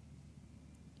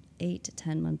 8 to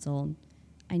 10 months old,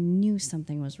 I knew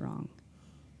something was wrong.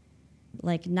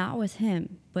 Like, not with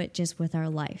him, but just with our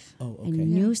life. Oh, okay. I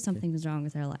knew something was wrong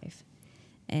with our life.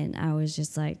 And I was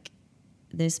just like,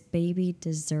 this baby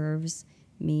deserves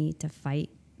me to fight.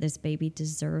 This baby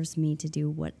deserves me to do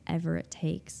whatever it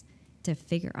takes to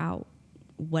figure out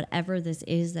whatever this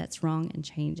is that's wrong and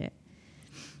change it.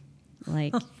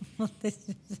 Like, this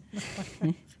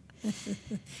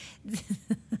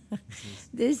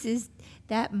is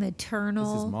that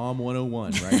maternal. This is Mom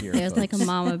 101 right here. There's like a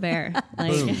mama bear.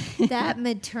 Like, that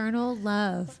maternal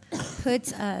love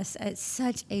puts us at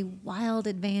such a wild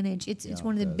advantage. It's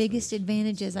one of the biggest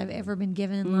advantages I've ever been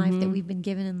given in life, that we've been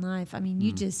given in life. I mean,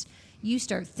 you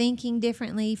start thinking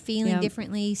differently, feeling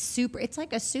differently. It's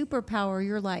like a superpower.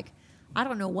 You're like, I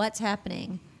don't know what's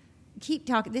happening. Keep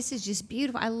talking. This is just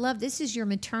beautiful. I love this. Is your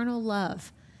maternal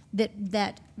love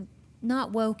that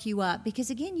not woke you up, because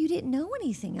again, you didn't know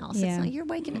anything else. Yeah. It's not you're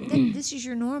waking up. This is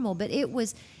your normal, but it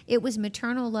was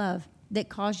maternal love that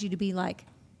caused you to be like,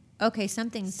 okay,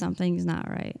 something's not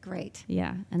right. Great.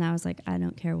 Yeah. And I was like, I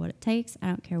don't care what it takes. I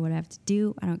don't care what I have to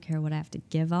do. I don't care what I have to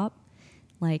give up.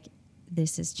 Like,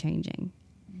 this is changing.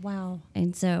 Wow.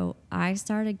 And so I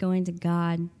started going to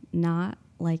God, not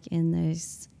like in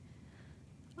this,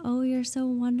 oh, you're so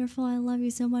wonderful, I love you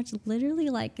so much. Literally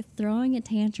like throwing a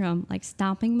tantrum, like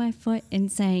stomping my foot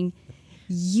and saying,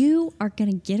 you are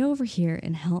going to get over here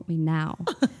and help me now.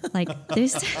 Like,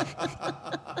 this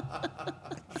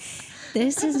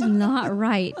is not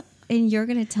right. And you're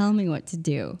going to tell me what to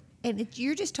do. And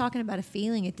you're just talking about a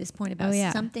feeling at this point about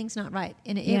something's not right.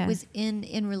 And it was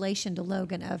in relation to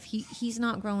Logan of he's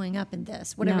not growing up in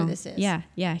this, whatever this is. Yeah.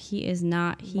 He is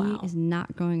not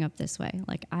growing up this way.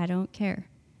 Like, I don't care.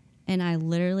 And I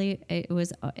literally,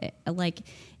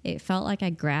 it felt like I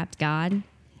grabbed God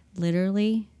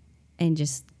literally and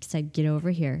just said, get over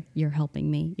here. You're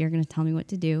helping me. You're going to tell me what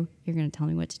to do. You're going to tell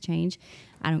me what to change.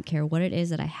 I don't care what it is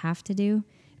that I have to do,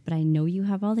 but I know you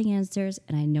have all the answers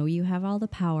and I know you have all the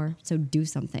power. So do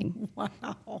something.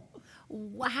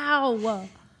 Wow.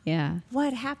 Yeah.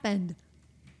 What happened?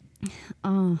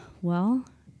 Well,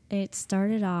 it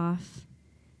started off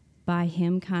by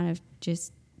him kind of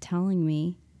just telling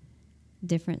me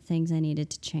different things I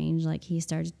needed to change. Like, he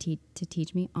started to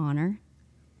teach me honor.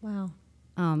 Wow.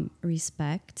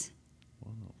 Respect.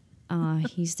 Wow.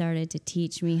 He started to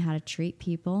teach me how to treat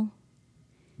people.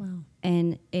 Wow.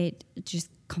 And it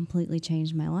just completely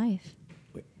changed my life.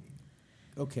 Wait.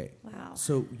 Okay. Wow.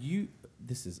 So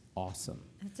this is awesome.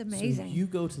 That's amazing. So you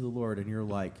go to the Lord and you're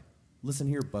like, listen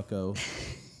here, bucko,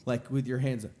 like with your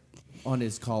hands on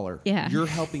his collar. Yeah. You're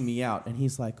helping me out. And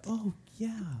he's like, oh,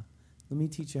 yeah. Let me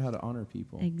teach you how to honor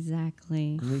people.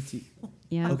 Exactly.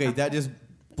 Yeah. Okay, that just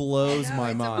blows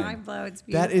my mind. It's a mind blow. It's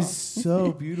beautiful. That is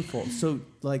so beautiful. So,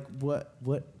 like, what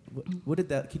did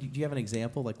that? Do you have an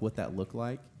example, like what that looked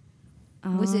like?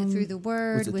 Was it through the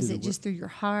word? Was it just through your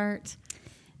heart?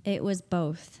 It was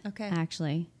both. Okay.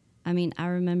 Actually, I mean, I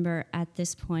remember at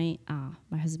this point,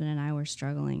 my husband and I were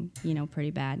struggling,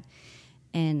 pretty bad,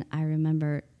 and I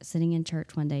remember sitting in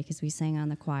church one day because we sang on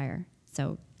the choir.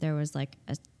 So there was like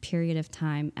a period of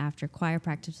time after choir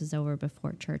practice was over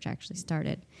before church actually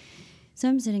started. So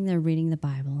I'm sitting there reading the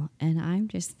Bible, and I'm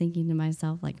just thinking to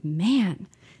myself, like, man,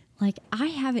 like, I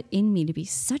have it in me to be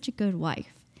such a good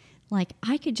wife. Like,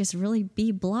 I could just really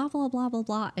be blah, blah, blah, blah,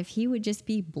 blah, if he would just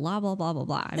be blah, blah, blah, blah,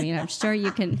 blah. I mean, I'm sure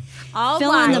you can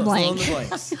fill in the blank.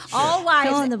 All wives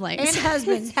Fill in the blanks. and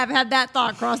husbands have had that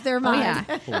thought cross their mind.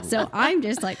 Oh, yeah. So I'm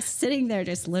just like sitting there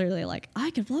just literally like,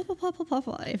 I could blah, blah, blah, blah, blah,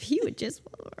 blah, if he would just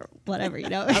whatever, you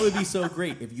know. I would be so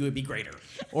great if you would be greater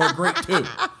or great too.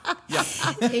 Yeah.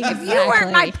 Exactly. If you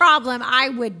weren't my problem, I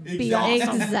would be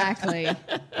awesome.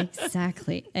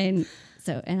 Exactly. And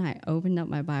I opened up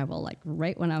my Bible like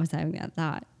right when I was having that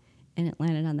thought, and it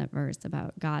landed on that verse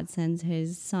about God sends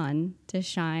his sun to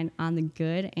shine on the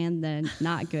good and the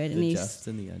not good. The just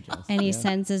and the unjust. And he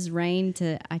sends his rain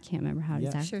to, I can't remember how Yeah.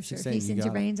 exactly. Sure. He sends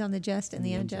the rains on the just and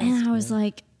the unjust. And I was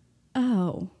like,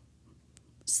 oh,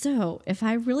 so if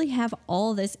I really have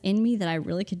all this in me that I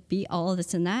really could be all of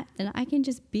this and that, then I can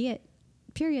just be it,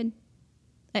 period.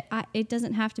 It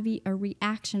doesn't have to be a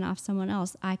reaction off someone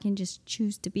else. I can just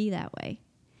choose to be that way.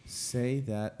 Say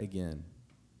that again.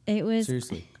 It was...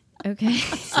 Seriously. Okay.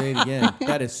 Say it again.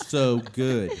 That is so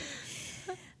good.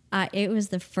 It was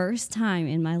the first time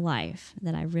in my life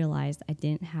that I realized I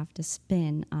didn't have to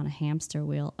spin on a hamster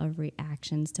wheel of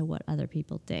reactions to what other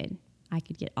people did. I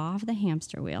could get off the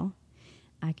hamster wheel.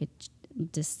 I could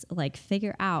just like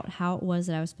figure out how it was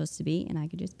that I was supposed to be, and I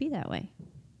could just be that way.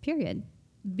 Period.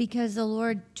 Because the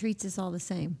Lord treats us all the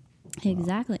same.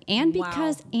 Exactly. And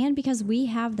because we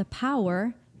have the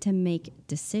power to make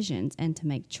decisions and to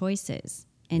make choices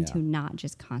and to not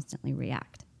just constantly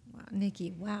react. Wow,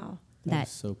 Nikki, wow. That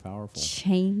is so powerful.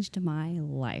 Changed my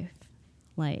life.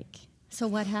 So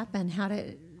what happened?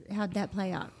 How'd that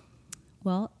play out?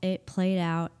 Well, it played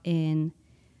out in,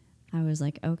 I was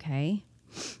like, okay,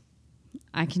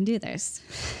 I can do this.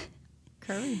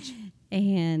 Courage.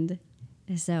 And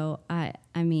so I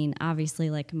mean, obviously,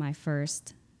 like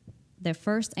the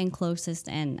first and closest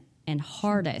and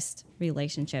hardest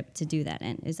relationship to do that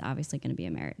in is obviously going to be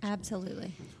a marriage.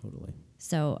 Absolutely. Totally.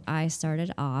 So I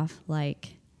started off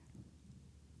like,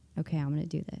 okay, I'm going to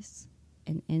do this.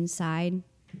 And inside,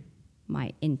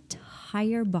 my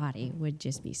entire body would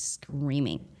just be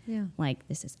screaming. Yeah. Like,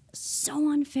 this is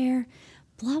so unfair,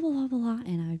 blah, blah, blah, blah, blah.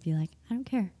 And I would be like, I don't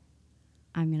care.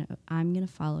 I'm going to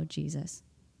follow Jesus.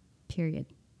 Period.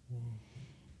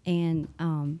 And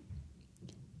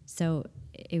so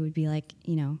it would be like,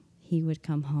 you know, he would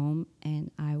come home and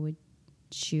I would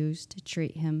choose to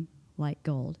treat him like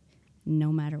gold,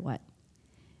 no matter what.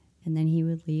 And then he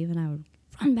would leave and I would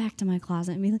run back to my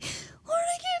closet and be like, Lord,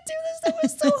 I can't do this. That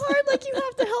was so hard. Like, you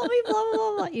have to help me, blah,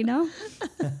 blah, blah, you know?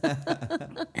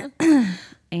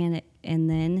 And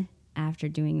then after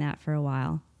doing that for a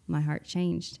while, my heart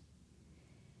changed.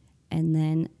 And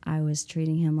then I was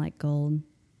treating him like gold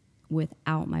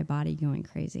without my body going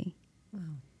crazy. Wow.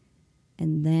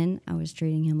 And then I was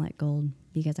treating him like gold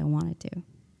because I wanted to.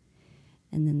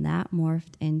 And then that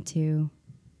morphed into,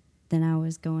 then I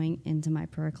was going into my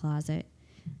prayer closet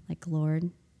like, Lord,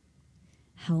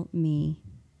 help me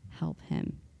help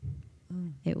him.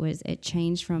 It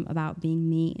changed from about being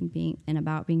me and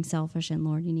about being selfish and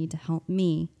Lord, you need to help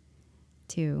me,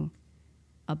 to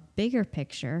a bigger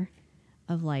picture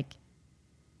of like,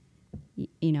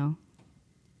 you know,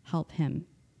 help him.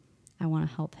 I want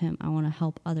to help him. I want to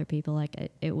help other people. Like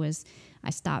I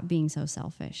stopped being so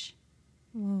selfish.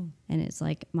 Whoa. And it's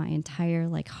like my entire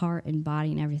like heart and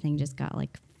body and everything just got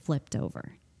like flipped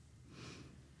over.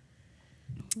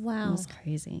 Wow. It was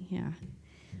crazy. Yeah.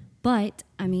 But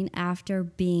I mean, after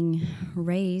being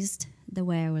raised the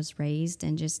way I was raised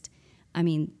and just, I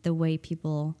mean, the way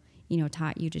people, you know,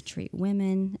 taught you to treat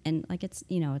women and like, it's,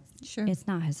 you know, it's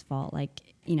not his fault. Like,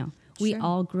 you know, we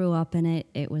all grew up in it.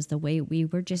 It was the way we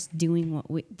were just doing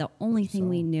the only thing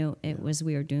we knew,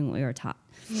 we were doing what we were taught.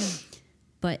 Yeah.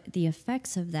 But the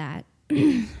effects of that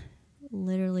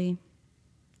literally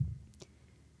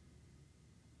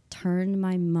turned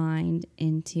my mind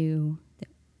into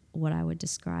what I would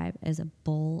describe as a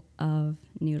bowl of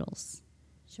noodles,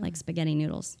 like spaghetti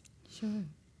noodles. Sure.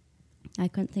 I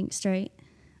couldn't think straight.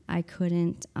 I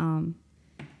couldn't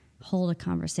hold a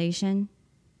conversation.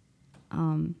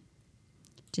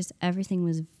 Just everything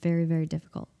was very, very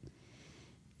difficult.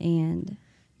 And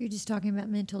you're just talking about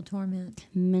mental torment.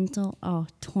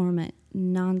 Torment,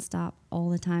 nonstop, all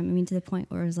the time. I mean, to the point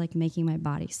where it was like making my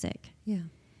body sick. Yeah.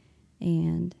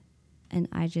 And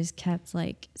I just kept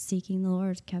like seeking the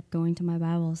Lord, kept going to my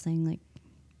Bible, saying like,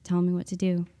 tell me what to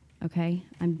do. Okay,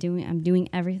 I'm doing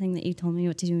everything that you told me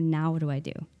what to do. Now what do I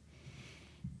do?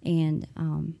 And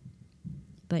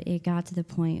But it got to the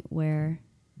point where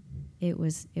it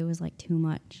was like too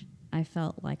much. I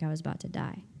felt like I was about to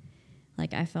die.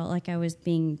 Like I felt like I was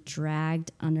being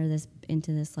dragged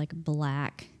into this like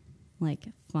black like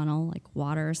funnel, like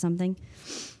water or something.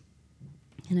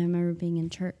 And I remember being in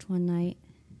church one night,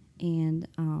 and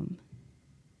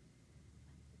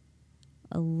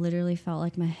I literally felt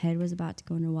like my head was about to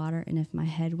go underwater, and if my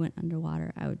head went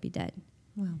underwater, I would be dead.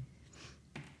 Wow.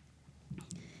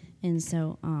 And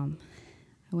so I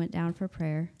went down for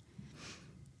prayer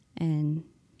and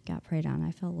got prayed on.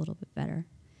 I felt a little bit better.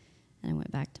 And I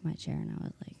went back to my chair, and I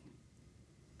was like,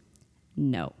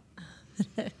 no.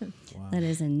 Wow. That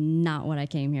is not what I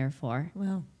came here for.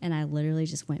 Wow. And I literally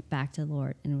just went back to the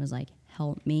Lord and was like,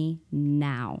 help me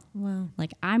now. Wow.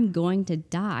 Like, I'm going to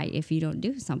die if you don't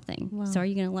do something. Wow. So are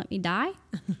you going to let me die?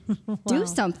 Wow. Do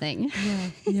something. Yeah,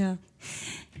 yeah.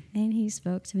 And he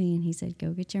spoke to me, and he said, go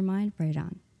get your mind prayed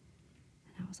on.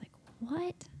 And I was like,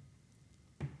 what?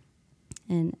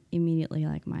 And immediately,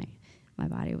 like, my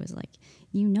body was like,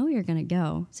 you know you're going to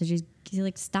go. So just,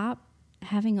 like, stop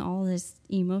having all this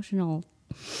emotional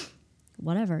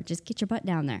whatever. Just get your butt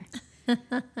down there.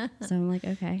 So I'm like,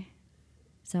 okay.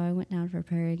 So I went down for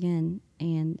prayer again,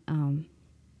 and the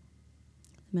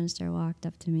minister walked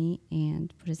up to me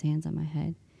and put his hands on my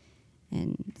head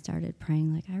and started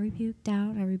praying like, I rebuke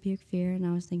doubt, I rebuke fear. And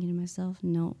I was thinking to myself,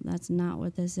 no, that's not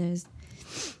what this is.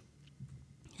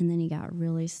 And then he got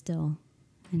really still,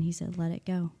 and he said, let it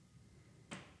go.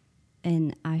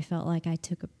 And I felt like I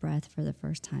took a breath for the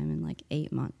first time in like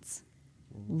 8 months.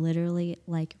 Literally,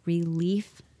 like,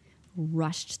 relief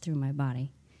rushed through my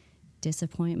body.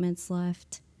 Disappointments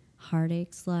left,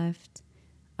 heartaches left,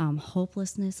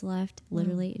 hopelessness left.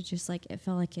 Literally, it just like, it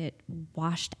felt like it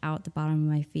washed out the bottom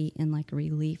of my feet, and like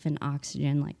relief and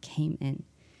oxygen like came in.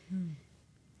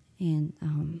 And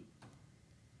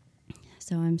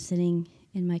so I'm sitting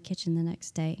in my kitchen the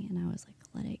next day, and I was like,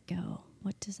 let it go.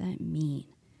 What does that mean?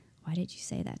 Why did you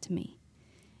say that to me?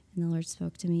 And the Lord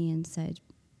spoke to me and said,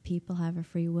 people have a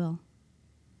free will.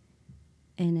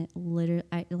 And it literally,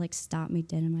 it like stopped me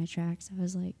dead in my tracks. I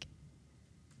was like,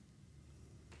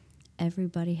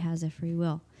 everybody has a free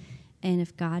will. And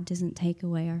if God doesn't take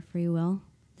away our free will,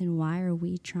 then why are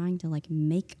we trying to like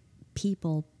make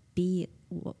people be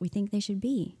what we think they should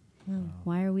be? Wow.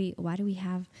 Why do we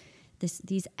have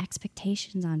these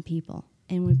expectations on people?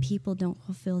 And when people don't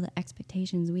fulfill the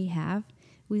expectations we have,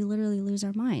 we literally lose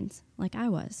our minds, like I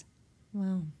was.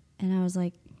 Wow. And I was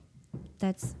like,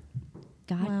 that's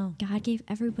God. Wow. God gave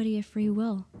everybody a free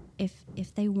will.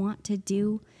 If they want to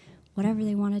do whatever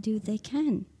they want to do, they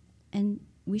can. And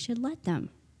we should let them.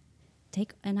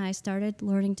 And I started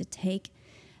learning to take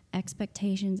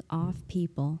expectations off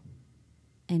people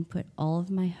and put all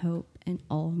of my hope and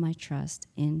all of my trust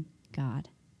in God.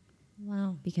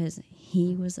 Wow. Because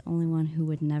he was the only one who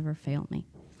would never fail me.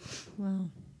 Wow.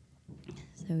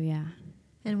 So, yeah.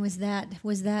 And was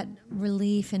that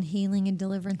relief and healing and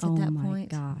deliverance at that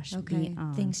point? Oh, my gosh. Okay.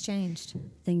 Things changed.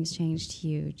 Things changed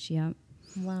huge, yep.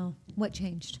 Wow. What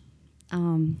changed?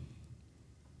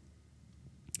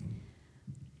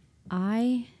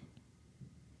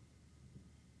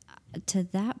 To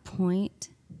that point,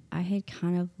 I had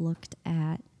kind of looked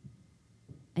at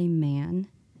a man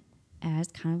as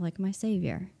kind of like my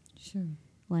savior. Sure.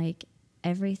 Like,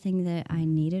 everything that I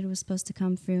needed was supposed to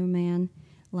come through a man.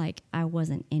 Like, I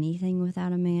wasn't anything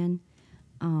without a man.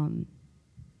 I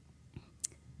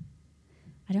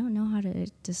don't know how to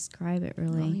describe it,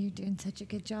 really. Oh, you're doing such a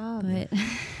good job.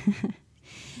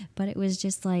 But it was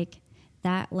just like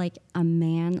that, like a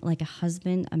man, like a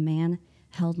husband, a man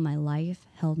held my life,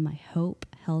 held my hope,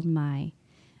 held my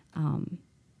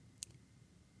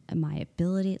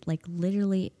ability. Like,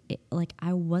 literally, like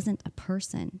I wasn't a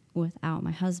person without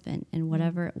my husband. And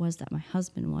whatever it was that my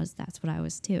husband was, that's what I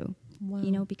was too. Wow.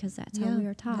 You know, because that's how we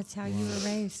were taught. That's how you were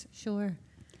raised. Sure.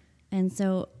 And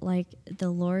so, like, the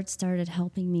Lord started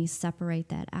helping me separate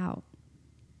that out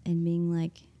and being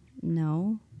like,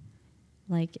 no,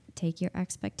 like, take your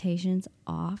expectations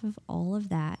off of all of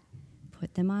that.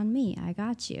 Put them on me. I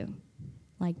got you.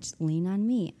 Like, just lean on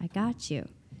me. I got you.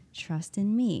 Trust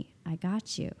in me. I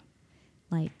got you.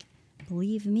 Like,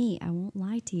 believe me. I won't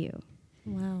lie to you.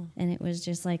 Wow. And it was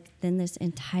just like, then this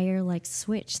entire like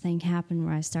switch thing happened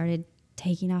where I started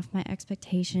taking off my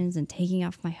expectations and taking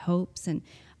off my hopes and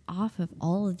off of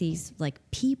all of these like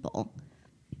people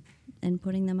and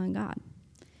putting them on God.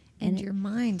 And your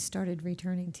mind started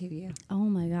returning to you. Oh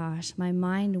my gosh. My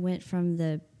mind went from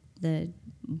the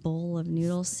bowl of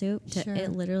noodle soup to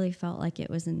it literally felt like it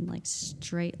was in like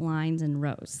straight lines and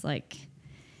rows. Like,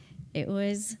 it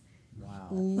was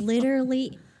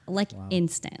literally like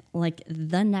instant. Like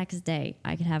the next day,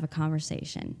 I could have a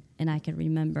conversation and I could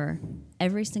remember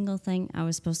every single thing I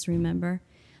was supposed to remember.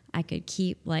 I could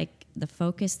keep like the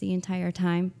focus the entire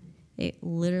time. It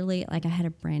literally, like I had a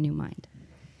brand new mind.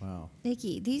 Wow.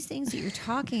 Nikki, these things that you're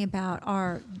talking about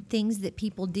are things that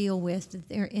people deal with that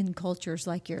they're in cultures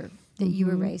like you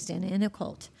were raised in a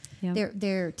cult. Yep.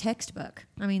 They're textbook.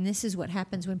 I mean, this is what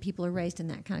happens when people are raised in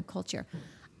that kind of culture.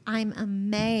 I'm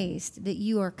amazed that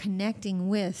you are connecting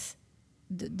with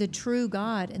the true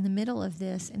God in the middle of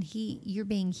this, and you're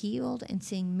being healed and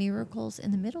seeing miracles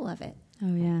in the middle of it.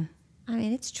 Oh, yeah. I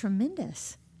mean, it's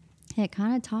tremendous. It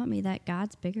kind of taught me that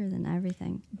God's bigger than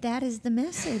everything. That is the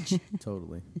message.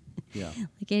 Totally. Yeah.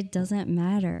 Like, it doesn't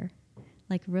matter.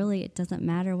 Like, really, it doesn't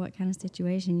matter what kind of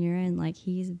situation you're in. Like,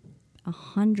 he's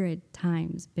 100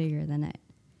 times bigger than it.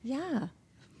 Yeah.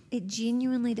 It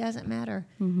genuinely doesn't matter.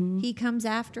 Mm-hmm. He comes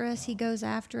after us. He goes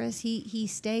after us. He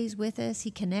stays with us.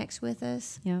 He connects with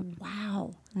us. Yep.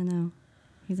 Wow. I know.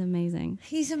 He's amazing.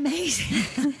 He's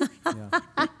amazing.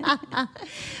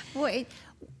 Boy,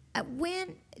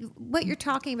 what you're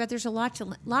talking about, there's lots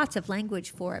of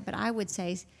language for it, but I would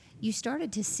say you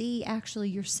started to see actually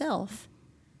yourself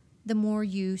the more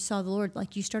you saw the Lord.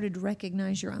 Like you started to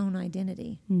recognize your own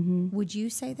identity. Mm-hmm. Would you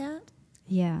say that?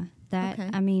 Yeah.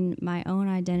 I mean, my own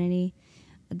identity,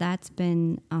 that's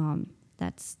been,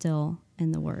 that's still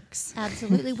in the works.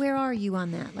 Absolutely. Where are you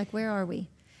on that? Like, where are we?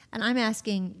 And I'm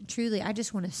asking, truly, I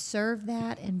just want to serve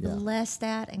that and bless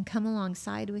that and come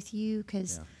alongside with you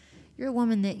because you're a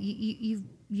woman that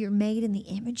you're made in the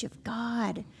image of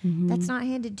God. Mm-hmm. That's not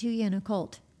handed to you in a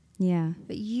cult. Yeah.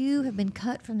 But you have been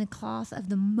cut from the cloth of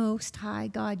the Most High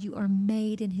God. You are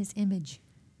made in His image.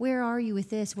 Where are you with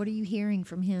this? What are you hearing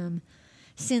from Him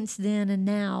since then and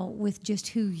now with just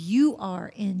who you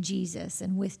are in Jesus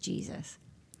and with Jesus?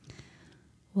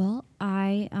 Well,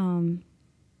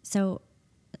 so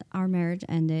our marriage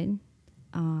ended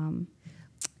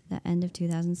the end of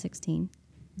 2016.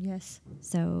 Yes.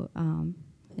 So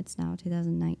it's now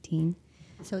 2019.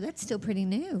 So that's still pretty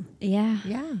new. Yeah.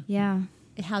 Yeah. Yeah.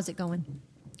 How's it going?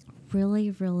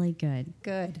 Really, really good.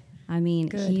 Good. I mean,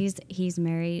 Good. he's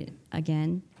married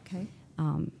again. Okay.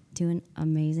 To an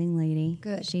amazing lady.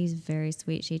 Good. She's very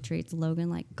sweet. She treats Logan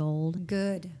like gold.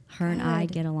 Good. Her and I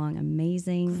get along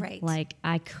amazing. Great. Like,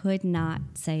 I could not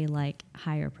say, like,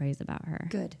 higher praise about her.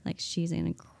 Good. Like, she's an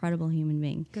incredible human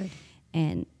being. Good.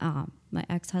 And my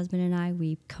ex-husband and I,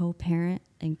 we co-parent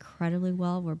incredibly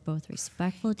well. We're both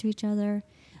respectful to each other.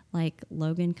 Like,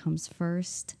 Logan comes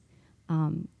first.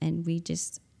 And we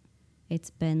just,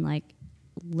 it's been, like,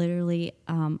 literally,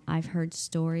 I've heard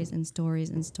stories and stories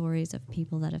and stories of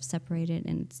people that have separated,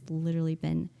 and it's literally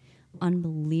been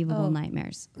unbelievable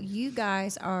nightmares. You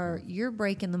guys you're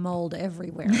breaking the mold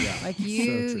everywhere. Yeah. Like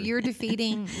you're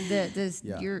defeating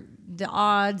the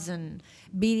odds and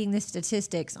beating the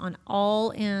statistics on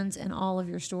all ends and all of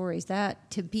your stories.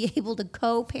 That to be able to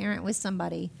co-parent with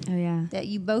somebody that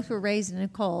you both were raised in a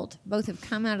cult, both have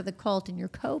come out of the cult, and you're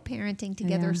co-parenting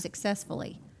together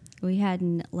successfully. We had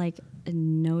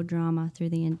no drama through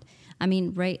the end. I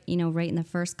mean, right in the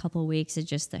first couple of weeks, it's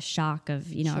just the shock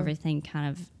of, everything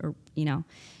kind of,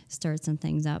 stirred some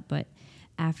things up. But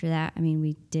after that, I mean,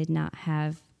 we did not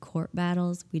have court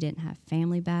battles. We didn't have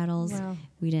family battles. Wow.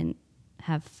 We didn't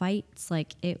have fights.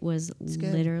 Like, it was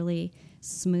literally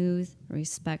smooth,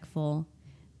 respectful.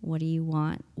 What do you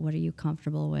want? What are you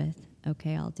comfortable with?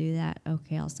 Okay, I'll do that.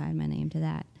 Okay, I'll sign my name to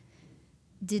that.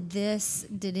 Did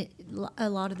a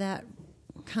lot of that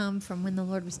come from when the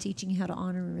Lord was teaching you how to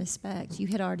honor and respect? You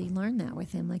had already learned that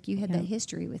with Him, like you had that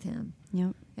history with Him.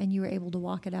 Yep. And you were able to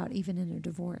walk it out even in a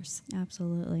divorce.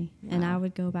 Absolutely. Wow. And I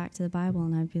would go back to the Bible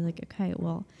and I'd be like, okay,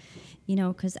 well,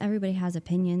 because everybody has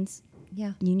opinions.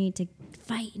 Yeah. You need to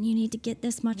fight and you need to get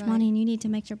this much money and you need to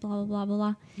make sure blah, blah, blah, blah,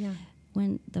 blah. Yeah.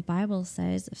 When the Bible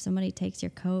says if somebody takes your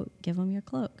coat, give them your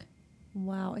cloak.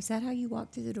 Wow. Is that how you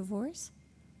walked through the divorce?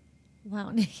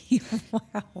 Wow, Nikki.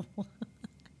 Wow.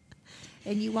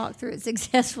 And you walked through it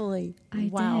successful. I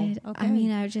did. Okay. I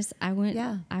mean, I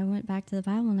went back to the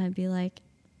Bible and I'd be like,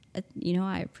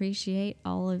 I appreciate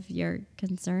all of your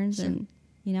concerns and,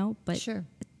 but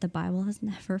the Bible has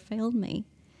never failed me.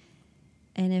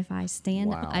 And if I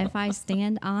stand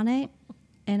on it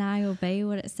and I obey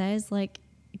what it says, like,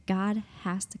 God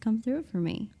has to come through for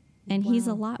me. And He's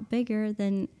a lot bigger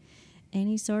than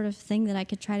any sort of thing that I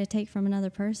could try to take from another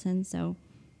person. So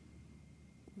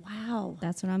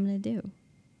that's what I'm going to do.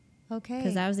 Okay.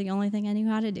 Because that was the only thing I knew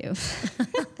how to do.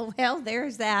 Well,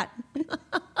 there's that.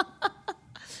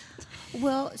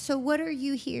 Well, so what are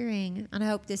you hearing? And I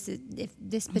hope if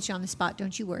this puts you on the spot,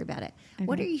 don't you worry about it. Okay.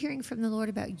 What are you hearing from the Lord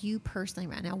about you personally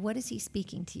right now? What is he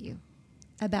speaking to you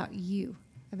about you,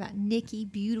 about Nikki,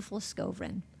 beautiful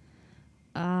Scovren?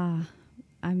 I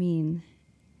mean,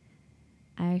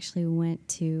 I actually went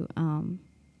to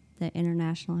the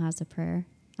International House of Prayer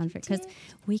because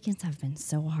weekends have been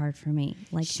so hard for me.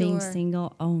 Like being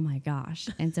single, oh my gosh.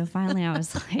 And so finally I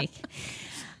was like,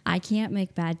 I can't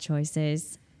make bad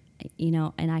choices,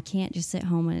 and I can't just sit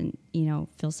home and,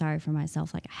 feel sorry for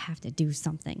myself. Like I have to do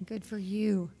something. Good for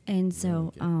you. And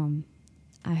so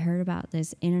I heard about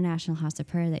this International House of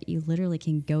Prayer that you literally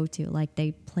can go to. Like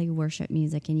they play worship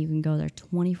music and you can go there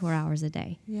 24 hours a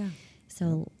day. Yeah.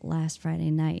 So last Friday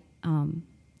night,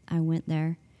 I went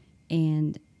there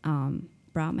and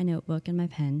brought my notebook and my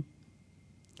pen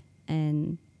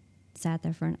and sat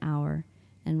there for an hour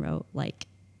and wrote like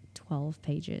 12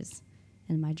 pages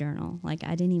in my journal. Like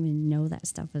I didn't even know that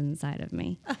stuff was inside of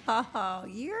me. Oh,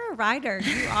 you're a writer.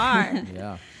 You are.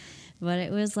 Yeah. But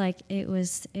it was like it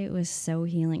was so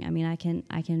healing. I mean, I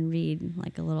can read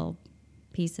like a little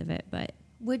piece of it, but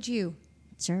would you?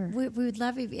 Sure. We would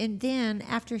love it. And then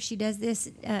after she does this,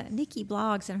 Nikki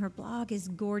blogs, and her blog is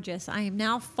gorgeous. I am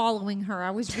now following her. I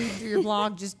was reading through your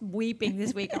blog just weeping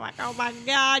this week. I'm like, oh my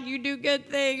God, you do good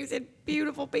things and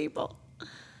beautiful people.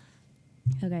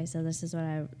 Okay, so this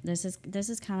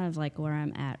is kind of like where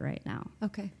I'm at right now.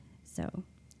 Okay. So,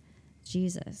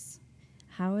 Jesus,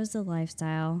 how is the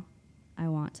lifestyle I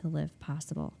want to live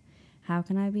possible? How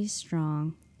can I be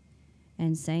strong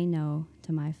and say no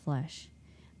to my flesh?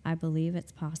 I believe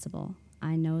it's possible.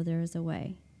 I know there is a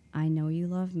way. I know you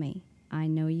love me. I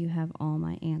know you have all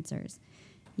my answers.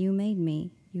 You made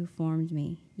me. You formed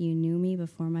me. You knew me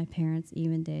before my parents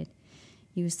even did.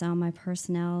 You saw my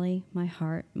personality, my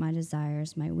heart, my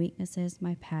desires, my weaknesses,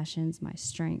 my passions, my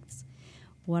strengths,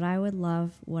 what I would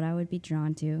love, what I would be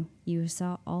drawn to. You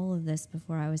saw all of this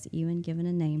before I was even given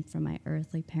a name from my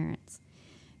earthly parents.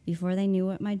 Before they knew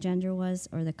what my gender was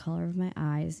or the color of my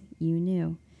eyes, you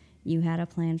knew. You had a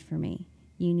plan for me.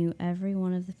 You knew every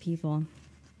one of the people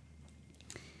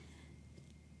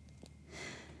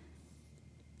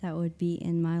that would be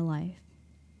in my life.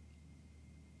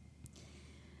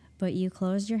 But you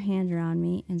closed your hand around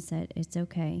me and said, it's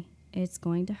okay. It's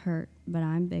going to hurt, but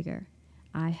I'm bigger.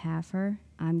 I have her.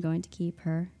 I'm going to keep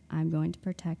her. I'm going to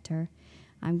protect her.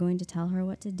 I'm going to tell her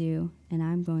what to do, and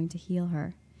I'm going to heal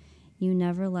her. You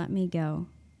never let me go.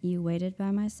 You waited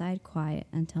by my side quiet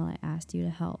until I asked you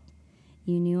to help.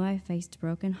 You knew I faced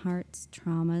broken hearts,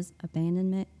 traumas,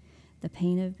 abandonment, the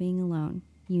pain of being alone.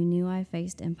 You knew I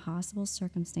faced impossible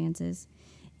circumstances.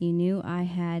 You knew I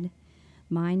had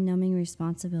mind-numbing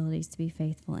responsibilities to be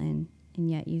faithful in, and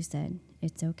yet you said,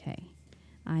 it's okay.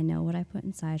 I know what I put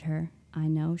inside her. I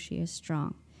know she is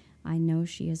strong. I know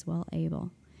she is well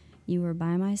able. You were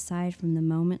by my side from the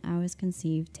moment I was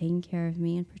conceived, taking care of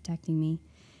me and protecting me,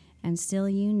 and still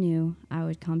you knew I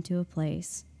would come to a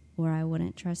place where I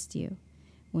wouldn't trust you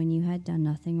when you had done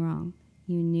nothing wrong.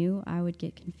 You knew I would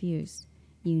get confused.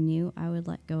 You knew I would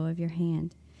let go of your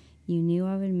hand. You knew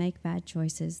I would make bad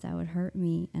choices that would hurt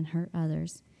me and hurt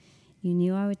others. You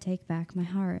knew I would take back my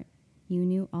heart. You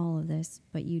knew all of this,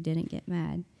 but you didn't get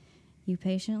mad. You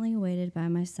patiently waited by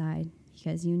my side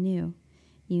because you knew.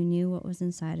 You knew what was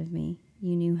inside of me.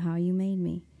 You knew how you made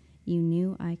me. You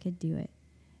knew I could do it.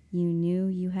 You knew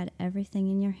you had everything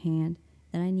in your hand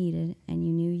that I needed, and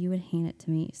you knew you would hand it to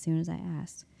me as soon as I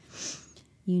asked.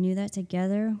 You knew that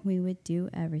together we would do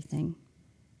everything.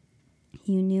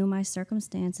 You knew my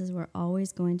circumstances were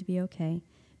always going to be okay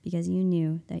because you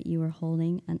knew that you were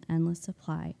holding an endless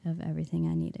supply of everything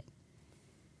I needed.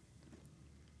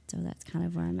 So that's kind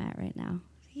of where I'm at right now.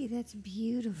 Hey, that's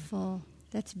beautiful.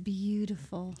 That's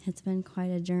beautiful. It's been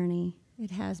quite a journey.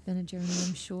 It has been a journey,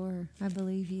 I'm sure. I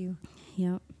believe you.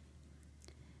 Yep.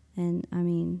 And I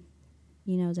mean,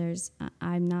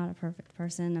 I'm not a perfect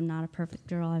person. I'm not a perfect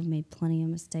girl. I've made plenty of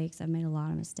mistakes. I've made a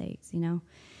lot of mistakes,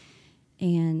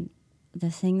 And the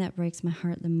thing that breaks my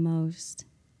heart the most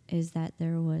is that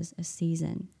there was a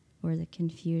season where the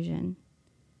confusion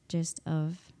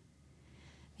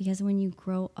because when you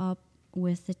grow up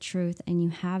with the truth and you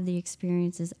have the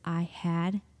experiences I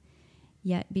had,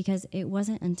 yet because it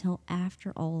wasn't until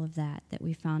after all of that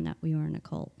we found out we were in a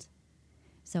cult.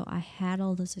 So I had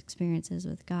all those experiences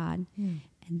with God, and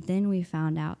then we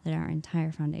found out that our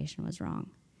entire foundation was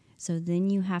wrong. So then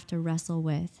you have to wrestle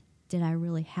with, did I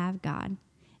really have God?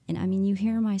 And I mean, you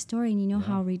hear my story and you know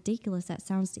how ridiculous that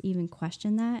sounds to even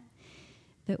question that.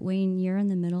 But when you're in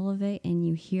the middle of it and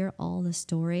you hear all the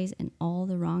stories and all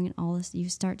the wrong and all this, you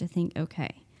start to think,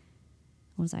 okay,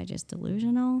 was I just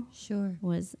delusional? Sure.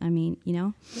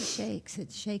 It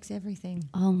shakes everything.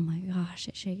 Oh my gosh,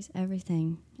 it shakes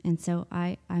everything. And so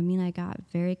I got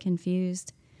very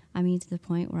confused. To the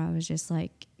point where I was just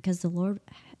like, because the Lord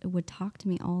would talk to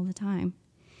me all the time.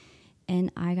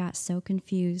 And I got so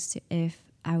confused if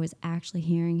I was actually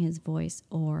hearing his voice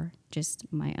or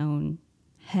just my own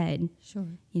head, sure,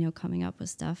 coming up with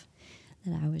stuff,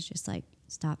 that I was just like,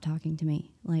 stop talking to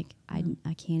me. Like, I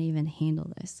can't even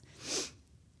handle this.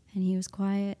 And he was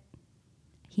quiet.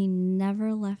 He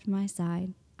never left my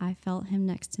side. I felt him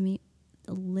next to me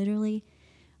literally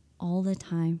all the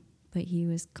time, but he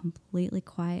was completely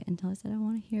quiet until I said, I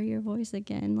want to hear your voice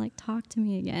again. Like, talk to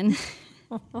me again.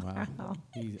 Wow.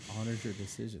 He honors your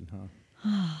decision,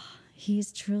 huh?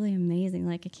 He's truly amazing.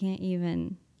 Like, I can't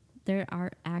even, there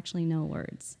are actually no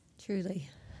words. Truly.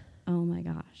 Oh my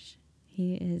gosh.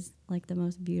 He is like the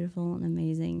most beautiful and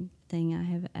amazing thing I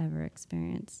have ever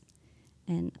experienced.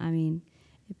 And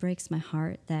it breaks my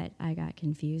heart that I got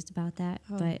confused about that.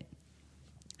 Oh. But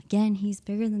again, he's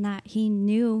bigger than that. He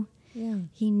knew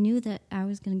that I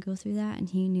was going to go through that, and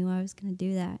he knew I was going to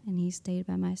do that. And he stayed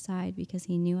by my side because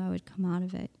he knew I would come out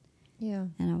of it. Yeah.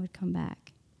 And I would come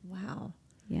back. Wow.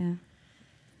 Yeah.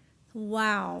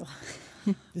 Wow.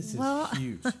 This is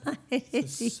huge.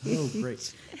 This is so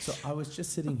great. So I was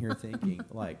just sitting here thinking,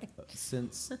 like,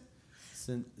 since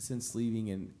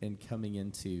leaving and coming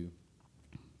into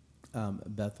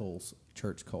Bethel's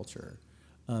church culture,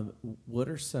 what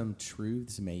are some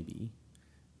truths maybe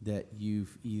that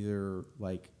you've either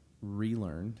like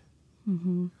relearned,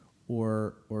 mm-hmm.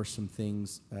 or some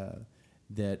things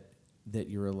that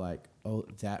you're like, oh,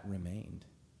 that remained?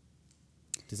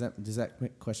 Does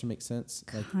that question make sense?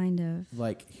 Kind of.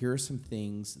 Like, here are some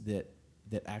things that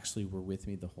actually were with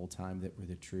me the whole time that were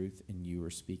the truth, and you were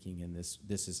speaking in this.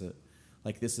 This is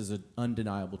an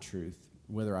undeniable truth,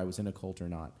 whether I was in a cult or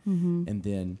not. Mm-hmm. And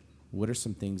then, what are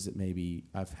some things that maybe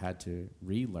I've had to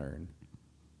relearn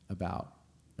about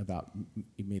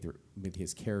maybe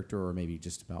his character, or maybe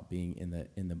just about being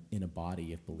in a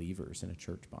body of believers, in a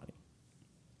church body?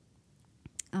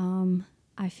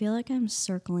 I feel like I'm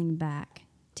circling back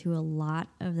to a lot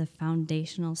of the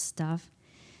foundational stuff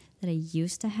that I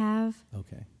used to have.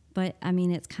 Okay. But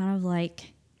it's kind of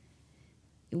like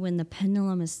when the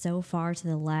pendulum is so far to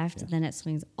the left, then it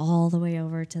swings all the way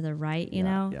over to the right, you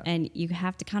know? Yeah. And you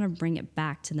have to kind of bring it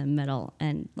back to the middle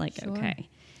and okay.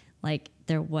 Like,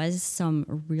 there was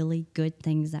some really good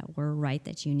things that were right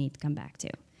that you need to come back to.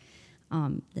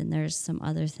 Then there's some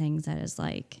other things that is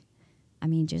like,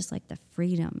 just like the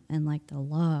freedom and like the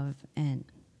love and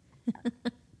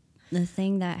the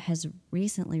thing that has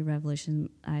recently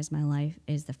revolutionized my life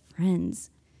is the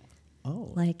friends.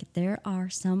 Oh. Like, there are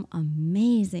some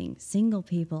amazing single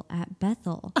people at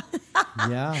Bethel.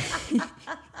 Yeah.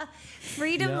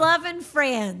 Freedom, love, and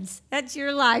friends. That's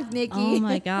your life, Nikki. Oh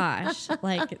my gosh.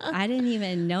 Like, I didn't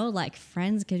even know like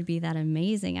friends could be that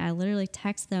amazing. I literally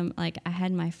text them, like, I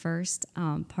had my first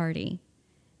party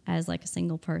as like a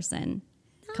single person.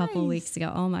 Couple weeks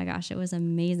ago. Oh my gosh, it was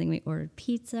amazing. We ordered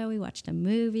pizza, we watched a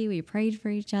movie, we prayed for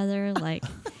each other, like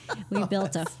we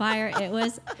built a fire. It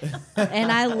was,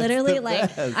 and I literally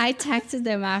I texted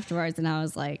them afterwards and I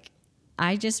was like,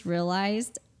 I just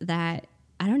realized that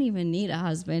I don't even need a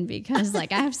husband because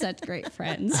like I have such great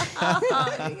friends. Oh,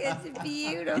 it's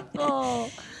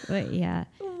beautiful. But yeah.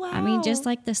 Wow. Just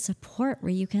like the support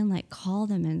where you can like call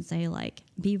them and say like,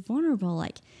 be vulnerable.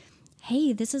 Like,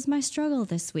 hey, this is my struggle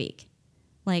this week.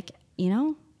 Like,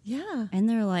 Yeah. And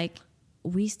they're like,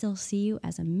 we still see you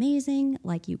as amazing.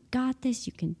 Like, you got this.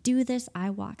 You can do this. I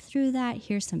walked through that.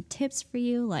 Here's some tips for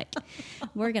you. Like,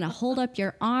 we're going to hold up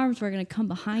your arms. We're going to come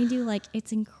behind you. Like,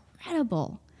 it's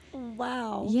incredible.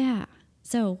 Wow. Yeah.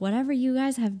 So whatever you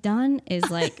guys have done is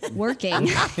like working.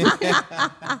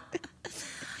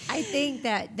 I think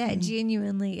that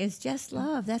genuinely is just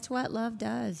love. That's what love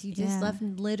does. You just love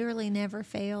literally never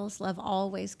fails. Love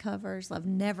always covers. Love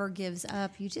never gives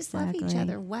up. You just love each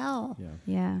other well.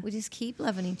 Yeah. We just keep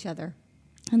loving each other.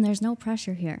 And there's no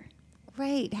pressure here.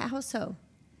 Great. How so?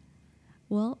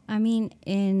 Well,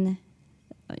 in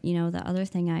the other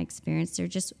thing I experienced, there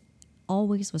just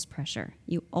always was pressure.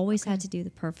 You always had to do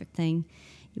the perfect thing.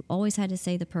 You always had to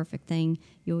say the perfect thing.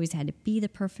 You always had to be the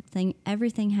perfect thing.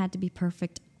 Everything had to be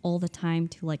perfect all the time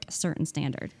to like a certain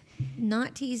standard.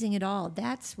 Not teasing at all.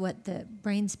 That's what the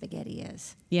brain spaghetti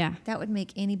is. Yeah. That would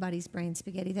make anybody's brain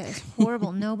spaghetti. That is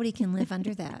horrible. Nobody can live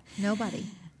under that. Nobody.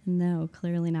 No,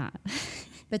 clearly not.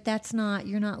 But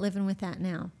you're not living with that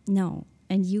now. No.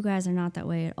 And you guys are not that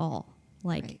way at all.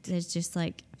 Like, There's just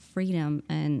like freedom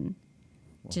and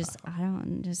just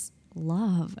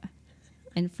love.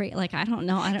 and free. Like, I don't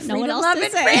know what Freedom, else love, to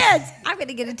and say. friends. I'm going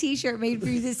to get a T-shirt made for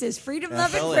you that says "Freedom,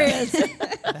 love, and friends."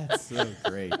 That's so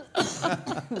great.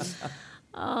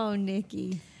 Oh,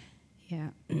 Nikki. Yeah.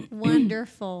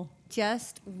 Wonderful.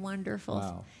 Just wonderful.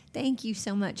 Wow. Thank you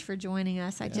so much for joining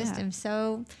us. I just am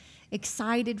so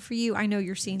excited for you. I know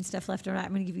you're seeing stuff left and right.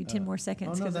 I'm going to give you 10 more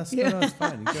seconds. Oh, no, that's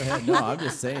fine. Go ahead. No, I'm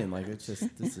just saying, like, it's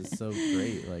just, this is so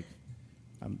great. Like,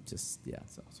 I'm just,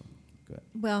 it's awesome. Go ahead.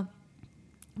 Well,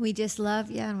 we just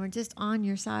love you, and we're just on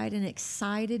your side and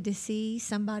excited to see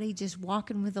somebody just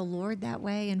walking with the Lord that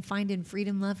way and finding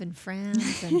freedom, love, and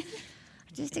friends. And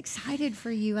just excited for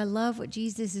you. I love what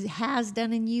Jesus has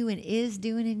done in you and is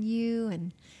doing in you.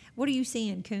 And what are you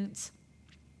seeing, Koontz?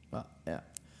 Well, yeah.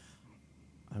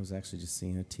 I was actually just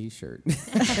seeing a T-shirt.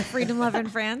 Freedom, love,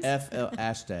 and friends.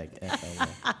 Hashtag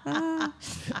FLF.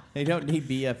 You don't need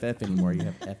BFF anymore. You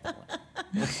have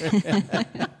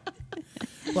FLF.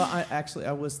 Well,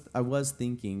 I was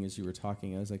thinking as you were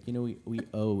talking, I was like, we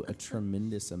owe a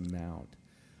tremendous amount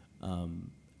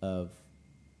of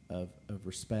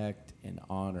respect and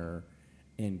honor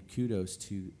and kudos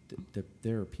to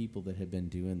there are people that have been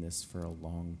doing this for a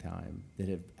long time that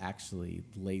have actually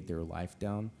laid their life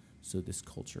down so this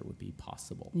culture would be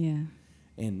possible. Yeah.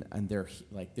 And there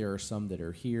are some that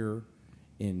are here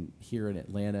in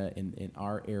Atlanta, in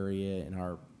our area, in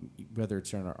our, whether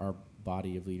it's in our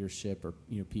body of leadership or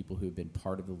people who have been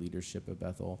part of the leadership of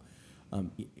Bethel,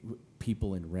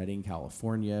 people in Redding,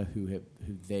 California, who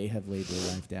they have laid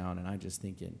their life down. And I'm just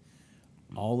thinking,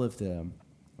 all of them.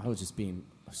 I was just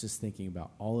thinking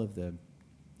about all of the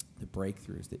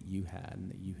breakthroughs that you had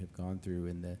and that you have gone through,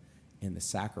 and the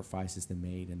sacrifices they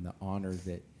made, and the honor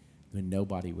that when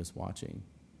nobody was watching,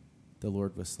 the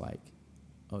Lord was like,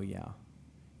 oh yeah,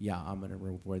 I'm going to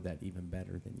reward that even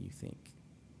better than you think.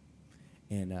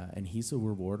 And he's a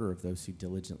rewarder of those who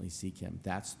diligently seek him.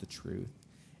 That's the truth.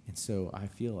 And so I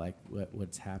feel like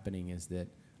what's happening is that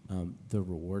the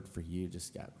reward for you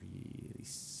just got really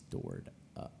stored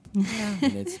up. Yeah.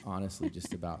 And it's honestly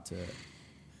just about to...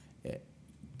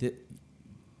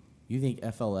 you think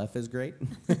FLF is great?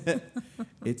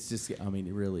 It's just,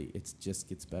 it just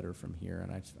gets better from here.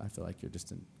 And I feel like you're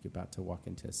about to walk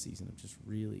into a season of just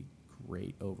really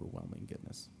great, overwhelming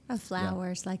goodness. Of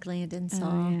flowers, like Landon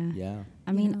saw. Yeah.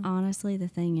 I mean, honestly, the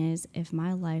thing is, if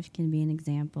my life can be an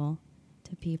example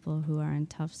to people who are in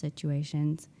tough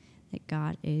situations, that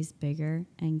God is bigger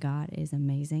and God is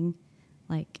amazing,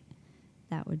 like,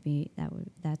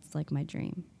 that's like my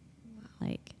dream. Wow.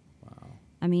 Like, wow.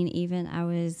 I mean, even I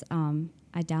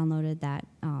downloaded that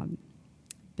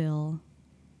Bill,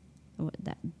 what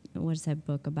is that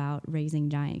book about raising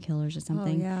giant killers or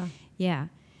something? Oh, yeah. Yeah.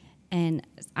 And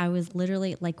I was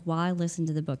literally, like, while I listened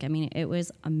to the book, I mean, it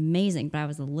was amazing, but I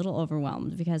was a little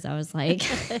overwhelmed because I was like,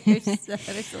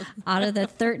 out of the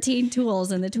 13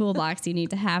 tools in the toolbox you need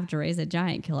to have to raise a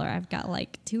giant killer, I've got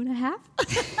like 2.5.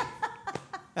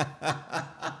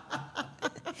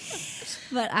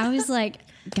 But I was like,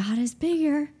 God is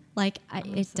bigger. Like,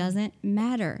 it doesn't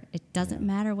matter. It doesn't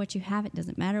matter what you have. It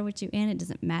doesn't matter what you're in. It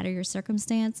doesn't matter your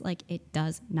circumstance. Like, it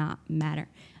does not matter.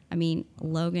 I mean,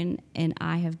 Logan and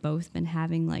I have both been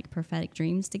having, like, prophetic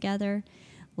dreams together.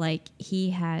 Like,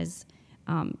 he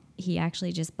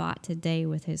actually just bought today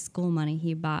with his school money,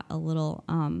 he bought a little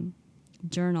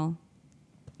journal,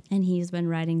 and he's been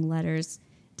writing letters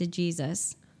to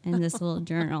Jesus in this little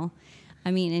journal.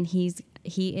 I mean, and he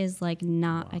is, like,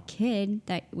 not a kid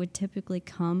that would typically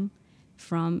come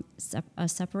from a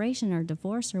separation or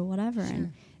divorce or whatever. Sure.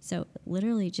 And so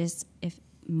literally just, if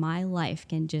my life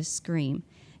can just scream,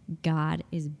 God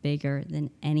is bigger than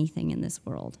anything in this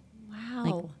world. Wow.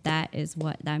 Like, that's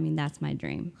my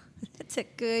dream. That's a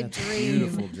good That's dream. A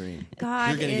beautiful dream.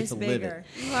 God is bigger.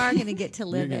 You are going to get to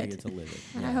live You're it. You're going to get to live it.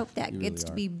 And I hope that gets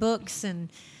to be books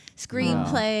and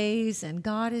screenplays, and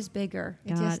God is bigger.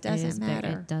 It just doesn't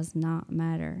matter. It does not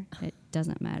matter. It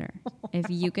doesn't matter. If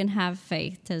you can have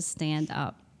faith to stand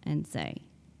up and say,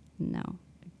 no,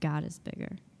 God is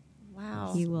bigger.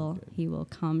 Wow. He will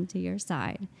come to your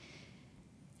side,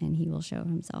 and he will show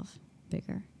himself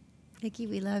bigger. Nikki,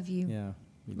 we love you. Yeah.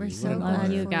 We're so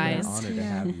glad you guys. It's an honor to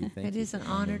have you. It is an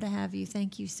honor to have you.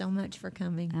 Thank you so much for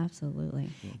coming. Absolutely.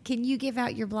 Can you give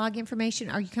out your blog information?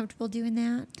 Are you comfortable doing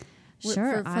that?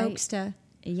 Sure. For folks to...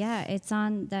 Yeah, it's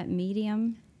on that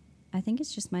Medium. I think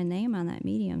it's just my name on that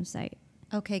Medium site.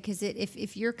 Okay, because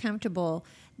if you're comfortable,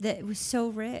 that it was so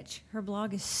rich. Her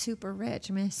blog is super rich.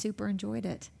 I mean, I super enjoyed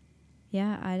it.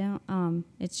 Yeah, I don't.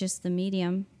 It's just the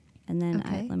Medium, and then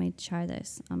let me try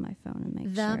this on my phone and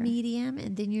make sure. The Medium,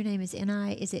 and then your name is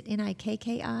Is it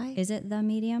Nikki? Is it the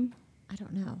Medium? I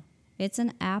don't know. It's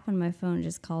an app on my phone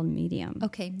just called Medium.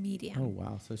 Okay, Medium. Oh,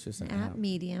 wow. So it's just an app.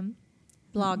 Medium,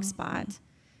 Blogspot.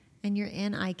 And you're Nikki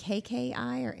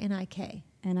or Nik?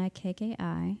 Nikki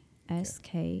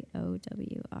SKOWRON.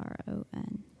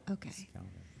 Okay.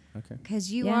 Okay.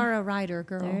 Because you are a writer,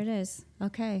 girl. There it is.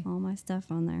 Okay. All my stuff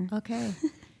on there. Okay.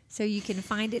 So you can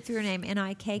find it through your name,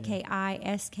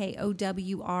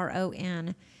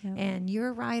 NIKKISKOWRON. Yep. And you're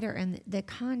a writer, and the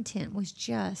content was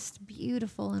just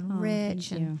beautiful and rich.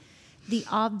 Thank and you. the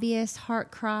obvious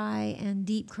heart cry and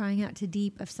deep crying out to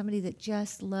deep of somebody that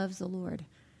just loves the Lord.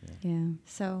 Yeah.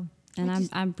 So... And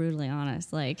I'm brutally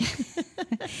honest. Like,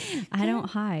 I don't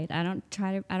hide. I don't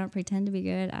pretend to be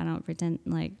good. I don't pretend,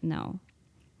 no.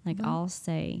 I'll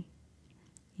say,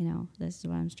 this is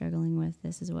what I'm struggling with.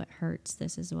 This is what hurts.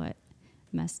 This is what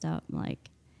messed up.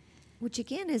 Which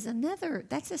again is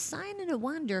that's a sign and a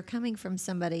wonder coming from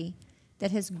somebody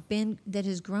that has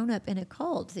grown up in a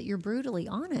cult, that you're brutally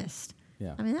honest.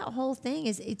 Yeah. I mean, that whole thing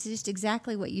it's just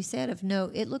exactly what you said of,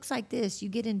 no, it looks like this. You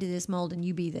get into this mold and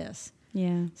you be this.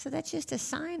 Yeah. So that's just a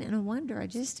sign and a wonder. I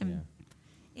just am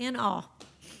in awe.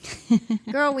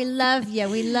 Girl, we love you.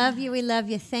 We love you. We love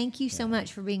you. Thank you so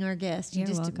much for being our guest.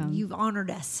 You're welcome. You've honored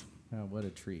us. Oh, what a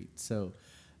treat. So,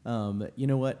 you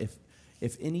know what?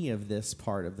 If any of this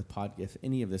part of if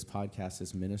any of this podcast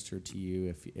has ministered to you,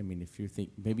 if you think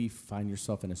maybe you find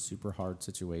yourself in a super hard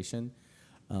situation,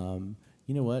 you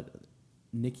know what?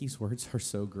 Nikki's words are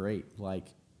so great.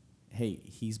 Hey,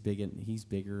 he's bigger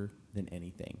than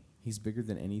anything. He's bigger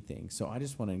than anything. So I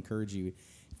just want to encourage you,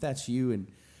 if that's you and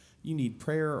you need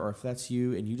prayer, or if that's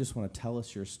you and you just want to tell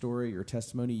us your story, your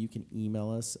testimony, you can email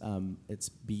us. It's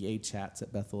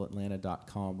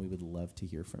bachats@BethelAtlanta.com. We would love to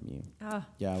hear from you. Oh.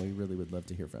 Yeah, we really would love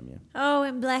to hear from you. Oh,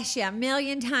 and bless you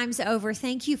 1,000,000 times over.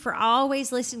 Thank you for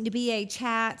always listening to BA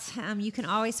Chats. You can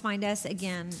always find us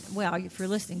again. Well, if you're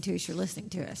listening to us, you're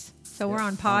listening to us. So we're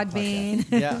on Podbean,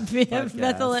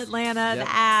 Bethel Atlanta, the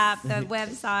app, the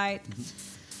website.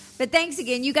 But thanks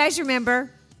again. You guys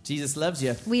remember. Jesus loves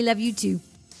you. We love you too.